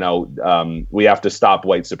 well, we have to stop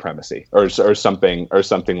white supremacy or something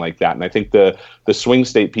like that. And I think the swing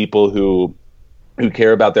state people who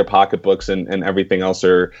care about their pocketbooks and everything else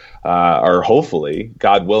are hopefully,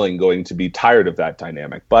 God willing, going to be tired of that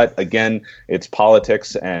dynamic. But again, it's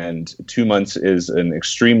politics, and 2 months is an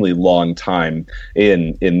extremely long time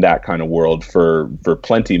in that kind of world for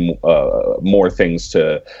plenty more things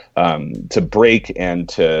to break and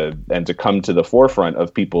to come to the forefront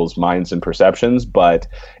of people's minds and perceptions. But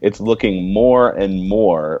it's looking more and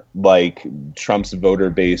more like Trump's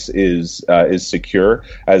voter base is secure,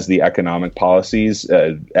 as the economic policies,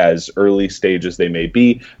 as early stage as they may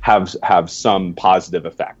be, have some positive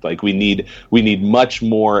effect. Like we need much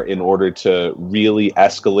more in order to really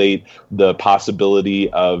escalate the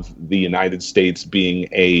possibility of the United States being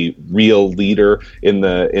a real leader in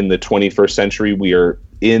the 21st century. We are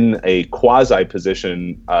in a quasi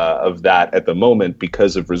position of that at the moment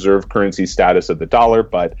because of reserve currency status of the dollar,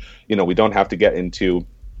 but we don't have to get into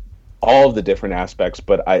all of the different aspects,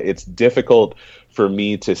 but it's difficult for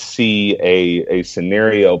me to see a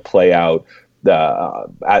scenario play out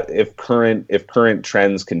if current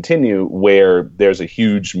trends continue, where there's a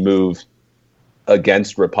huge move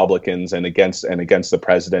against Republicans and against the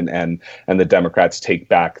president, and the Democrats take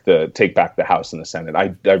back the House and the Senate.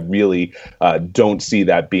 I really don't see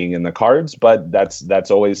that being in the cards, but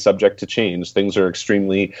that's always subject to change. Things are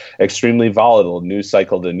extremely volatile, news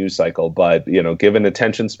cycle to news cycle. But given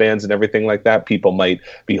attention spans and everything like that, people might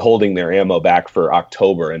be holding their ammo back for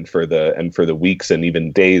October and for the weeks and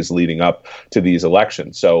even days leading up to these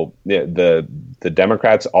elections. So the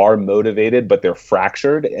Democrats are motivated, but they're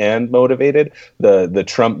fractured and motivated. The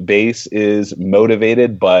Trump base is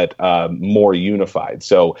motivated, but more unified.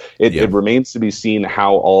 So it remains to be seen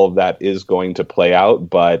how all of that is going to play out.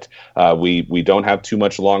 But we don't have too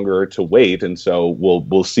much longer to wait, and so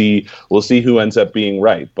we'll see who ends up being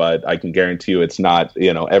right. But I can guarantee you, it's not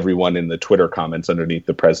everyone in the Twitter comments underneath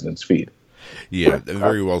the president's feed. Yeah,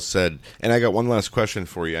 very well said. And I got one last question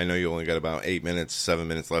for you. I know you only got about 7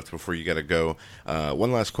 minutes left before you got to go.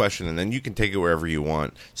 One last question, and then you can take it wherever you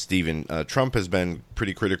want. Stephen, Trump has been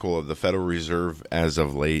pretty critical of the Federal Reserve as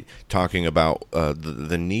of late, talking about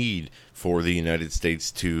the need for the United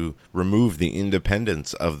States to remove the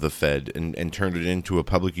independence of the Fed and turn it into a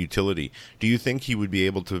public utility. Do you think he would be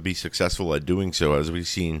able to be successful at doing so, as we've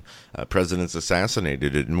seen presidents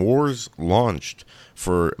assassinated and wars launched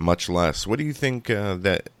for much less? What do you think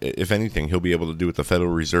that, if anything, he'll be able to do with the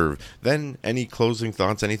Federal Reserve? Then any closing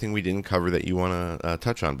thoughts, anything we didn't cover that you want to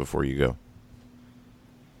touch on before you go?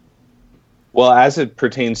 Well, as it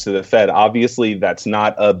pertains to the Fed, obviously that's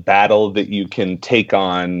not a battle that you can take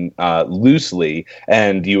on loosely,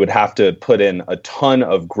 and you would have to put in a ton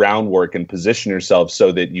of groundwork and position yourself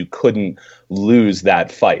so that you couldn't lose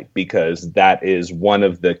that fight, because that is one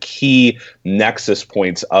of the key nexus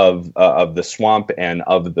points of the swamp and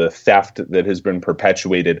of the theft that has been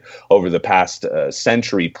perpetuated over the past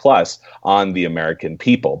century plus on the American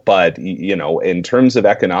people. But in terms of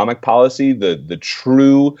economic policy, the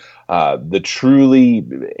truly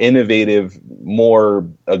innovative, more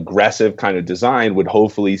aggressive kind of design would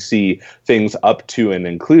hopefully see things up to and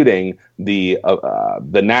including the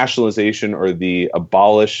nationalization or the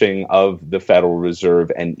abolishing of the Federal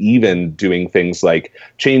Reserve, and even doing things like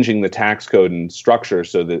changing the tax code and structure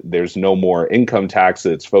so that there's no more income tax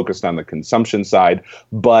that's focused on the consumption side.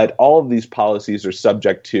 But all of these policies are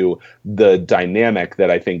subject to the dynamic that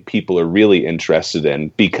I think people are really interested in,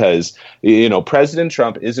 because President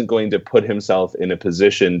Trump isn't going to put himself in a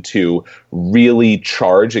position to really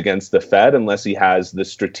charge against the Fed unless he has the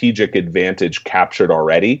strategic advantage captured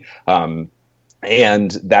already.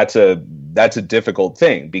 And that's a difficult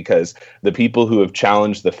thing, because the people who have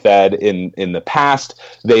challenged the Fed in the past,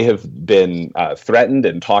 they have been threatened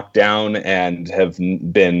and talked down, and have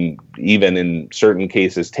been, even in certain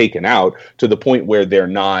cases, taken out to the point where they're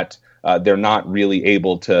not really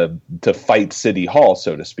able to fight City Hall,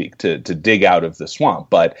 so to speak, to dig out of the swamp.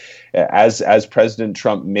 But as President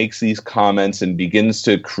Trump makes these comments and begins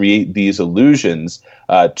to create these allusions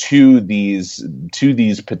to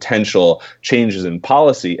these potential changes in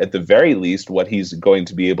policy, at the very least, what he's going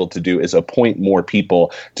to be able to do is appoint more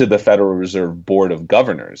people to the Federal Reserve Board of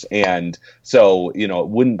Governors. And so, it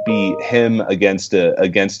wouldn't be him against a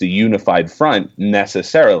unified front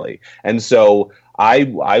necessarily. And so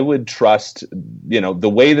I would trust, the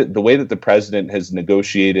way that the president has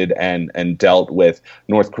negotiated and dealt with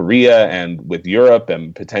North Korea and with Europe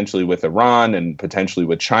and potentially with Iran and potentially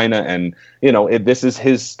with China. And, this is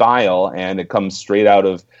his style, and it comes straight out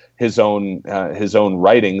of his own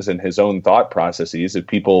writings and his own thought processes. If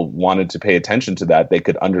people wanted to pay attention to that, they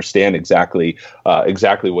could understand exactly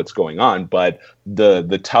what's going on. But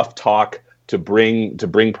the tough talk to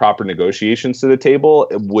bring proper negotiations to the table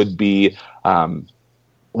would be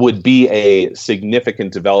a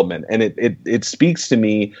significant development. And it speaks to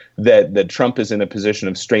me that Trump is in a position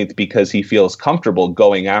of strength because he feels comfortable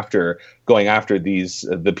going after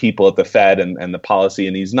the people at the Fed and the policy,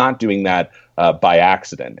 and he's not doing that by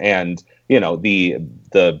accident. And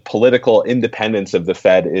the political independence of the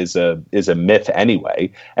Fed is a myth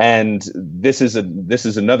anyway. And this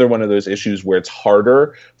is another one of those issues where it's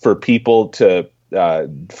harder for people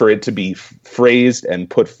for it to be phrased and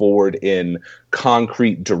put forward in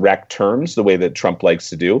concrete, direct terms, the way that Trump likes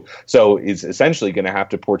to do. So he's essentially going to have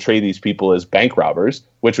to portray these people as bank robbers,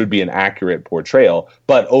 which would be an accurate portrayal,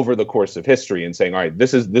 but over the course of history, and saying, all right,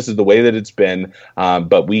 this is the way that it's been,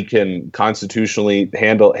 but we can constitutionally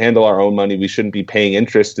handle our own money. We shouldn't be paying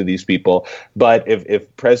interest to these people. But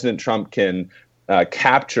if President Trump can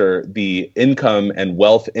capture the income and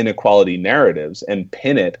wealth inequality narratives and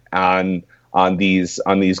pin it on these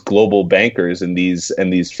global bankers and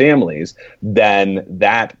these families, then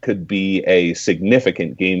that could be a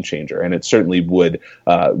significant game changer, and it certainly would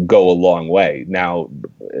go a long way. Now,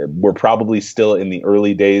 we're probably still in the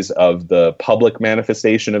early days of the public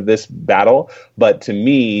manifestation of this battle. But to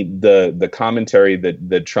me, the commentary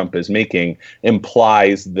that Trump is making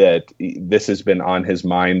implies that this has been on his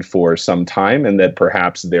mind for some time, and that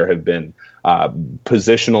perhaps there have been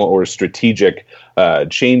positional or strategic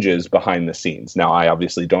changes behind the scenes. Now, I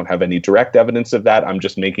obviously don't have any direct evidence of that. I'm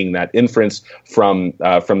just making that inference from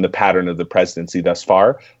the pattern of the presidency thus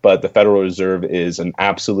far. But the Federal Reserve is an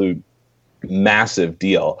absolute massive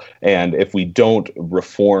deal, and if we don't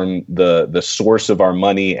reform the source of our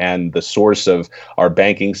money and the source of our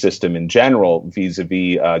banking system in general,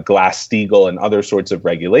 vis-a-vis Glass-Steagall and other sorts of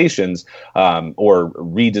regulations, or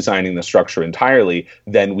redesigning the structure entirely,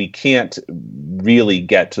 then we can't really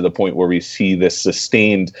get to the point where we see this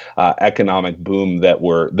sustained economic boom that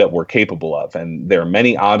we're capable of. And there are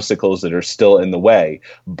many obstacles that are still in the way.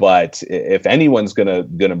 But if anyone's gonna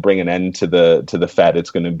bring an end to the Fed, it's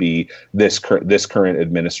going to be this current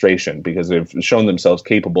administration, because they've shown themselves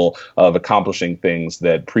capable of accomplishing things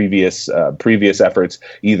that previous efforts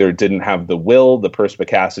either didn't have the will, the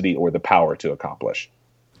perspicacity, or the power to accomplish.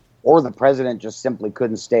 Or the president just simply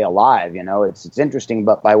couldn't stay alive. It's interesting,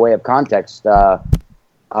 but by way of context,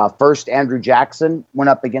 first Andrew Jackson went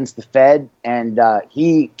up against the Fed, and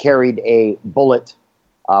he carried a bullet.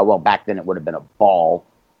 Well, back then it would have been a ball.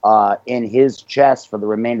 In his chest for the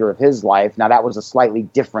remainder of his life. Now, that was a slightly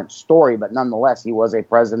different story, but nonetheless, he was a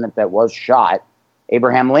president that was shot.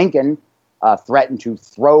 Abraham Lincoln threatened to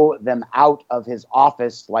throw them out of his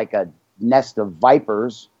office like a nest of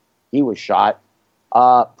vipers. He was shot.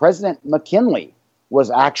 President McKinley was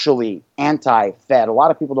actually anti-Fed. A lot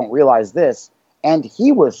of people don't realize this. And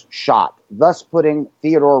he was shot, thus putting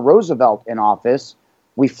Theodore Roosevelt in office.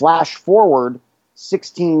 We flash forward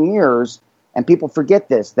 16 years, and people forget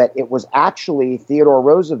this, that it was actually Theodore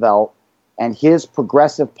Roosevelt and his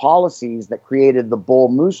progressive policies that created the Bull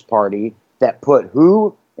Moose Party that put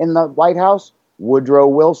who in the White House? Woodrow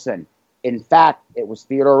Wilson. In fact, it was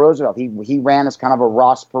Theodore Roosevelt. He ran as kind of a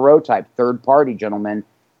Ross Perot type third party gentleman,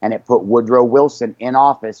 and it put Woodrow Wilson in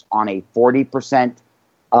office on a 40%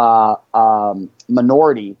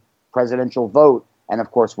 minority presidential vote. And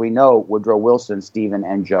of course, we know Woodrow Wilson, Stephen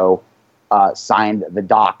and Joe, signed the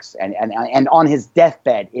docs, and on his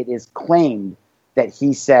deathbed, it is claimed that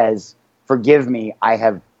he says, "Forgive me, I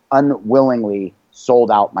have unwillingly sold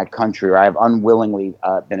out my country, or I have unwillingly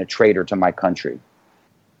been a traitor to my country."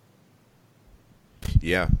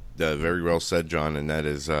 Yeah, very well said, John, and that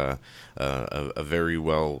is a very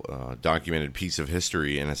well documented piece of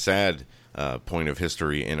history, and a sad point of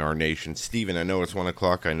history in our nation. Stephen, I know it's 1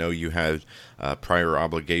 o'clock. I know you had prior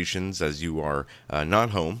obligations, as you are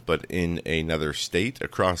not home, but in another state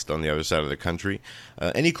across on the other side of the country.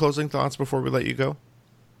 Any closing thoughts before we let you go?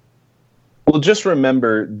 Well, just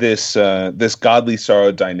remember this godly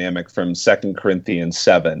sorrow dynamic from 2 Corinthians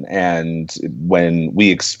 7. And when we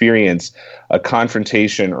experience a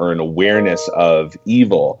confrontation or an awareness of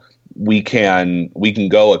evil, we can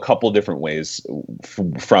go a couple different ways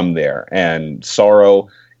from there. And sorrow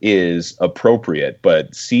is appropriate,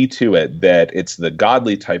 but see to it that it's the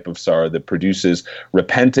godly type of sorrow that produces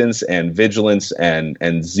repentance and vigilance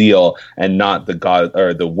and zeal, and not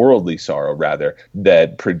the worldly sorrow rather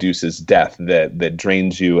that produces death, that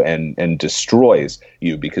drains you and destroys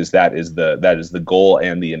you, because that is the goal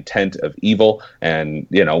and the intent of evil, and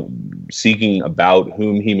seeking about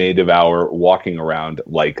whom he may devour, walking around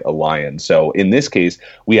like a lion. So in this case,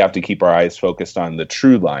 we have to keep our eyes focused on the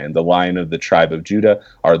true lion, the Lion of the tribe of Judah,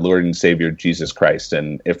 our Lord and Savior Jesus Christ.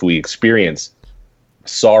 And if we experience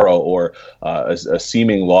sorrow or a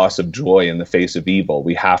seeming loss of joy in the face of evil,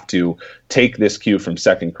 we have to take this cue from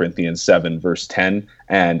 2 Corinthians 7 verse 10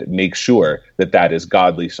 and make sure that is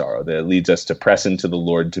godly sorrow, that it leads us to press into the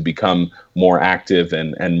Lord, to become more active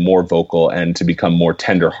and more vocal, and to become more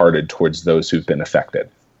tender-hearted towards those who've been affected.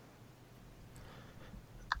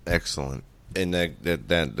 Excellent. And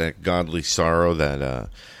that godly sorrow that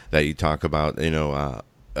you talk about,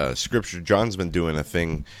 Scripture. John's been doing a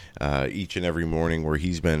thing each and every morning where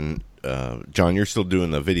he's been. John, you're still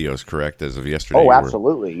doing the videos, correct? As of yesterday. Oh,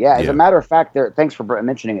 absolutely. Yeah. As a matter of fact, thanks for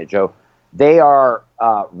mentioning it, Joe. They are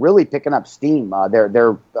really picking up steam.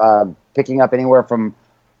 They're picking up anywhere from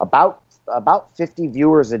about 50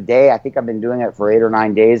 viewers a day. I think I've been doing it for 8 or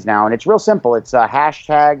 9 days now, and it's real simple. It's a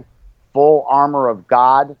hashtag Full Armor of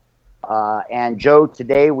God. And Joe,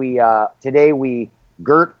 today we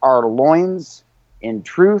girt our loins in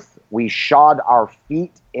truth, we shod our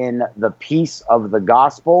feet in the peace of the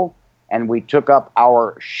gospel, and we took up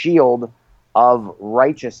our shield of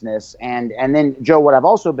righteousness. And then, Joe, what I've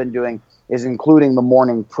also been doing is including the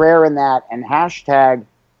morning prayer in that, and hashtag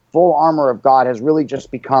full armor of God has really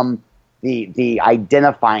just become the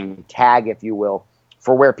identifying tag, if you will,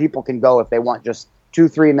 for where people can go if they want just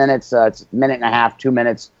 2-3 minutes, it's a minute and a half, 2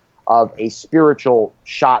 minutes of a spiritual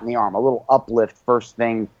shot in the arm, a little uplift first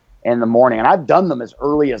thing in the morning. And I've done them as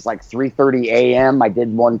early as like 3:30 a.m. I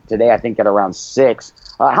did one today, I think, at around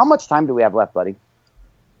 6. How much time do we have left, buddy?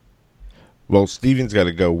 Well, Steven's got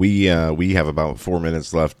to go. We have about 4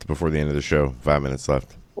 minutes left before the end of the show. 5 minutes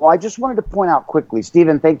left. Well, I just wanted to point out quickly,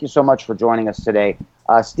 Stephen, thank you so much for joining us today.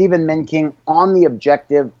 Stephen Menking on The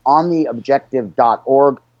Objective, on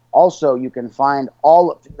theobjective.org. Also, you can find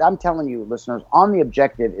I'm telling you, listeners, On the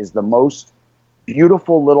Objective is the most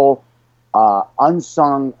beautiful little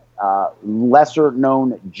unsung,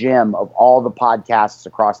 lesser-known gem of all the podcasts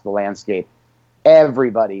across the landscape.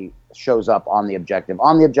 Everybody shows up on The Objective,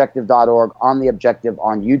 on theobjective.org, on The Objective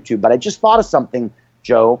on YouTube. But I just thought of something,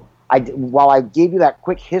 Joe. While I gave you that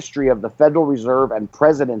quick history of the Federal Reserve and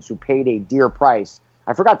presidents who paid a dear price,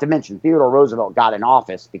 I forgot to mention Theodore Roosevelt got in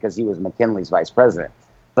office because he was McKinley's vice president.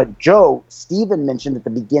 But Joe, Stephen mentioned at the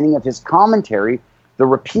beginning of his commentary the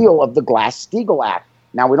repeal of the Glass-Steagall Act.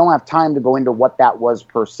 Now, we don't have time to go into what that was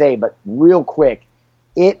per se, but real quick,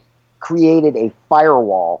 it created a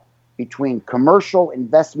firewall between between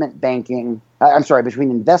investment banking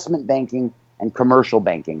and commercial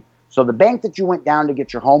banking. So the bank that you went down to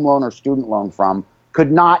get your home loan or student loan from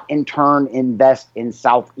could not in turn invest in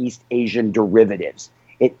Southeast Asian derivatives.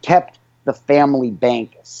 It kept the family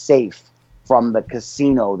bank safe from the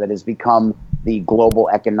casino that has become the global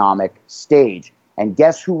economic stage. And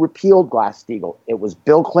guess who repealed Glass-Steagall? It was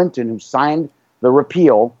Bill Clinton who signed the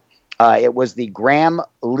repeal. It was the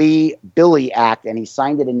Graham-Lee-Billy Act, and he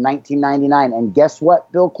signed it in 1999. And guess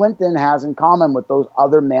what Bill Clinton has in common with those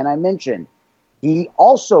other men I mentioned? He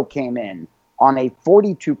also came in on a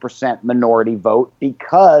 42% minority vote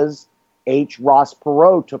because H. Ross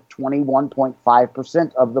Perot took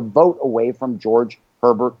 21.5% of the vote away from George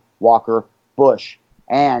Herbert Walker Bush.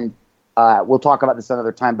 And we'll talk about this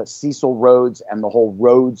another time, but Cecil Rhodes and the whole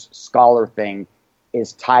Rhodes Scholar thing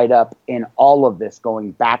is tied up in all of this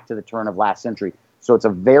going back to the turn of last century. So it's a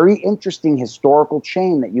very interesting historical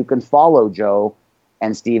chain that you can follow, Joe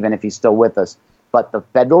and Stephen, if he's still with us. But the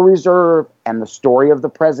Federal Reserve and the story of the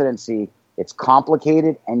presidency, it's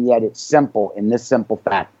complicated and yet it's simple in this simple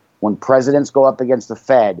fact. When presidents go up against the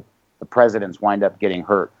Fed, the presidents wind up getting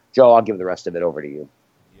hurt. Joe, I'll give the rest of it over to you.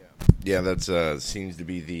 Yeah, that seems to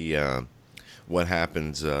be the what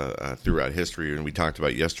happens throughout history. And we talked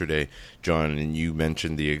about yesterday, John, and you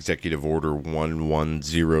mentioned the Executive Order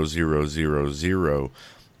 110000,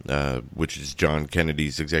 which is John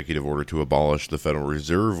Kennedy's executive order to abolish the Federal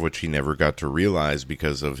Reserve, which he never got to realize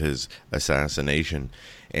because of his assassination.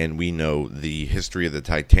 And we know the history of the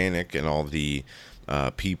Titanic and all the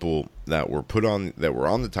people that were on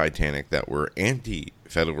the Titanic that were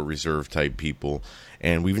anti-Federal Reserve type people,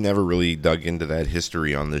 and we've never really dug into that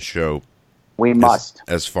history on this show. We must.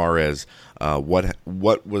 As far as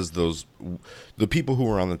what was the people who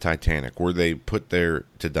were on the Titanic, were they put there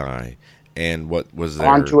to die? And what was their...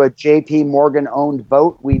 Onto a J.P. Morgan-owned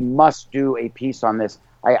boat? We must do a piece on this.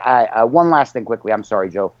 One last thing quickly. I'm sorry,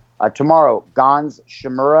 Joe. Tomorrow, Gans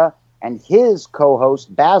Shimura and his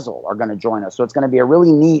co-host, Basil, are going to join us. So it's going to be a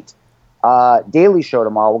really neat daily show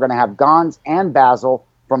tomorrow. We're going to have Gans and Basil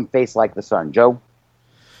from Face Like the Sun. Joe?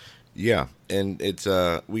 Yeah, and it's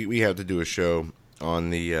we have to do a show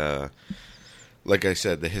on the... like I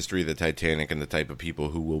said, the history of the Titanic and the type of people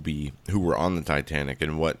who were on the Titanic,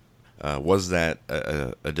 and what was that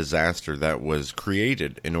a disaster that was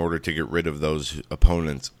created in order to get rid of those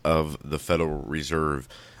opponents of the Federal Reserve.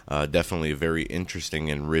 Definitely a very interesting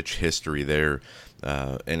and rich history there,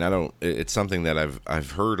 and it's something that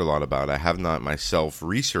I've heard a lot about. I have not myself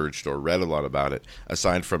researched or read a lot about it,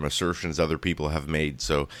 aside from assertions other people have made.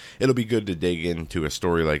 So it'll be good to dig into a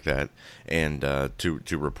story like that and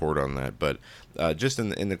to report on that. But just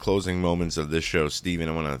in the closing moments of this show, Stephen,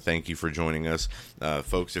 I want to thank you for joining us.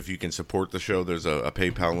 Folks, if you can support the show, there's a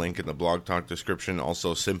PayPal link in the Blog Talk description.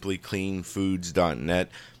 Also, simplycleanfoods.net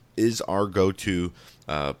is our go-to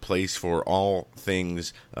place for all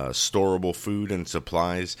things storable food and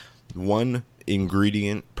supplies. One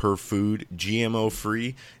ingredient per food, GMO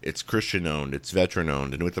free. It's Christian owned, it's veteran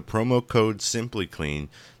owned, and with the promo code SimplyClean,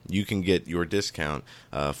 you can get your discount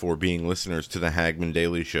for being listeners to the Hagman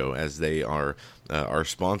Daily Show, as they are our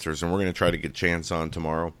sponsors. And we're going to try to get Chance on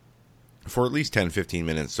tomorrow for at least 10-15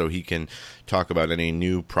 minutes so he can talk about any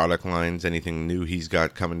new product lines, anything new he's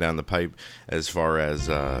got coming down the pipe as far as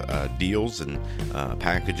deals and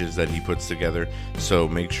packages that he puts together. So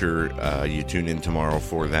make sure you tune in tomorrow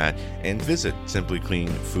for that, and visit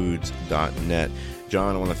simplycleanfoods.net.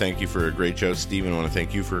 John, I want to thank you for a great show. Steven, I want to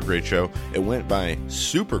thank you for a great show. It went by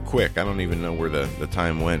super quick. I don't even know where the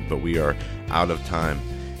time went, but we are out of time.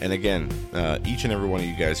 And again, each and every one of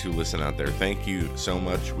you guys who listen out there, thank you so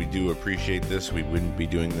much. We do appreciate this. We wouldn't be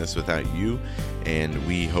doing this without you. And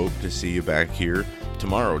we hope to see you back here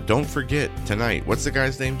tomorrow. Don't forget, tonight, what's the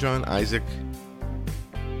guy's name, John? Isaac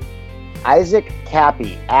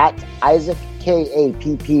Kappy, at Isaac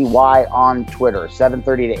Kappy on Twitter,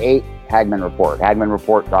 7:30 to 8, Hagman Report,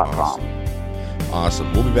 HagmanReport.com.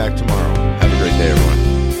 Awesome. We'll be back tomorrow. Have a great day, everyone.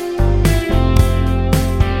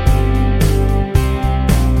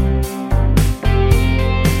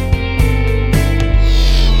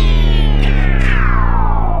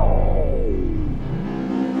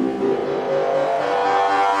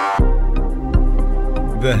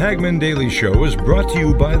 The Hagman Daily Show is brought to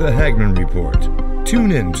you by the Hagman Report.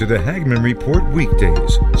 Tune in to the Hagman Report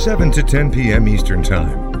weekdays, 7 to 10 p.m. Eastern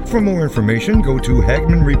Time. For more information, go to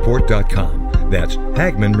HagmanReport.com. That's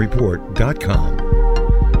HagmanReport.com.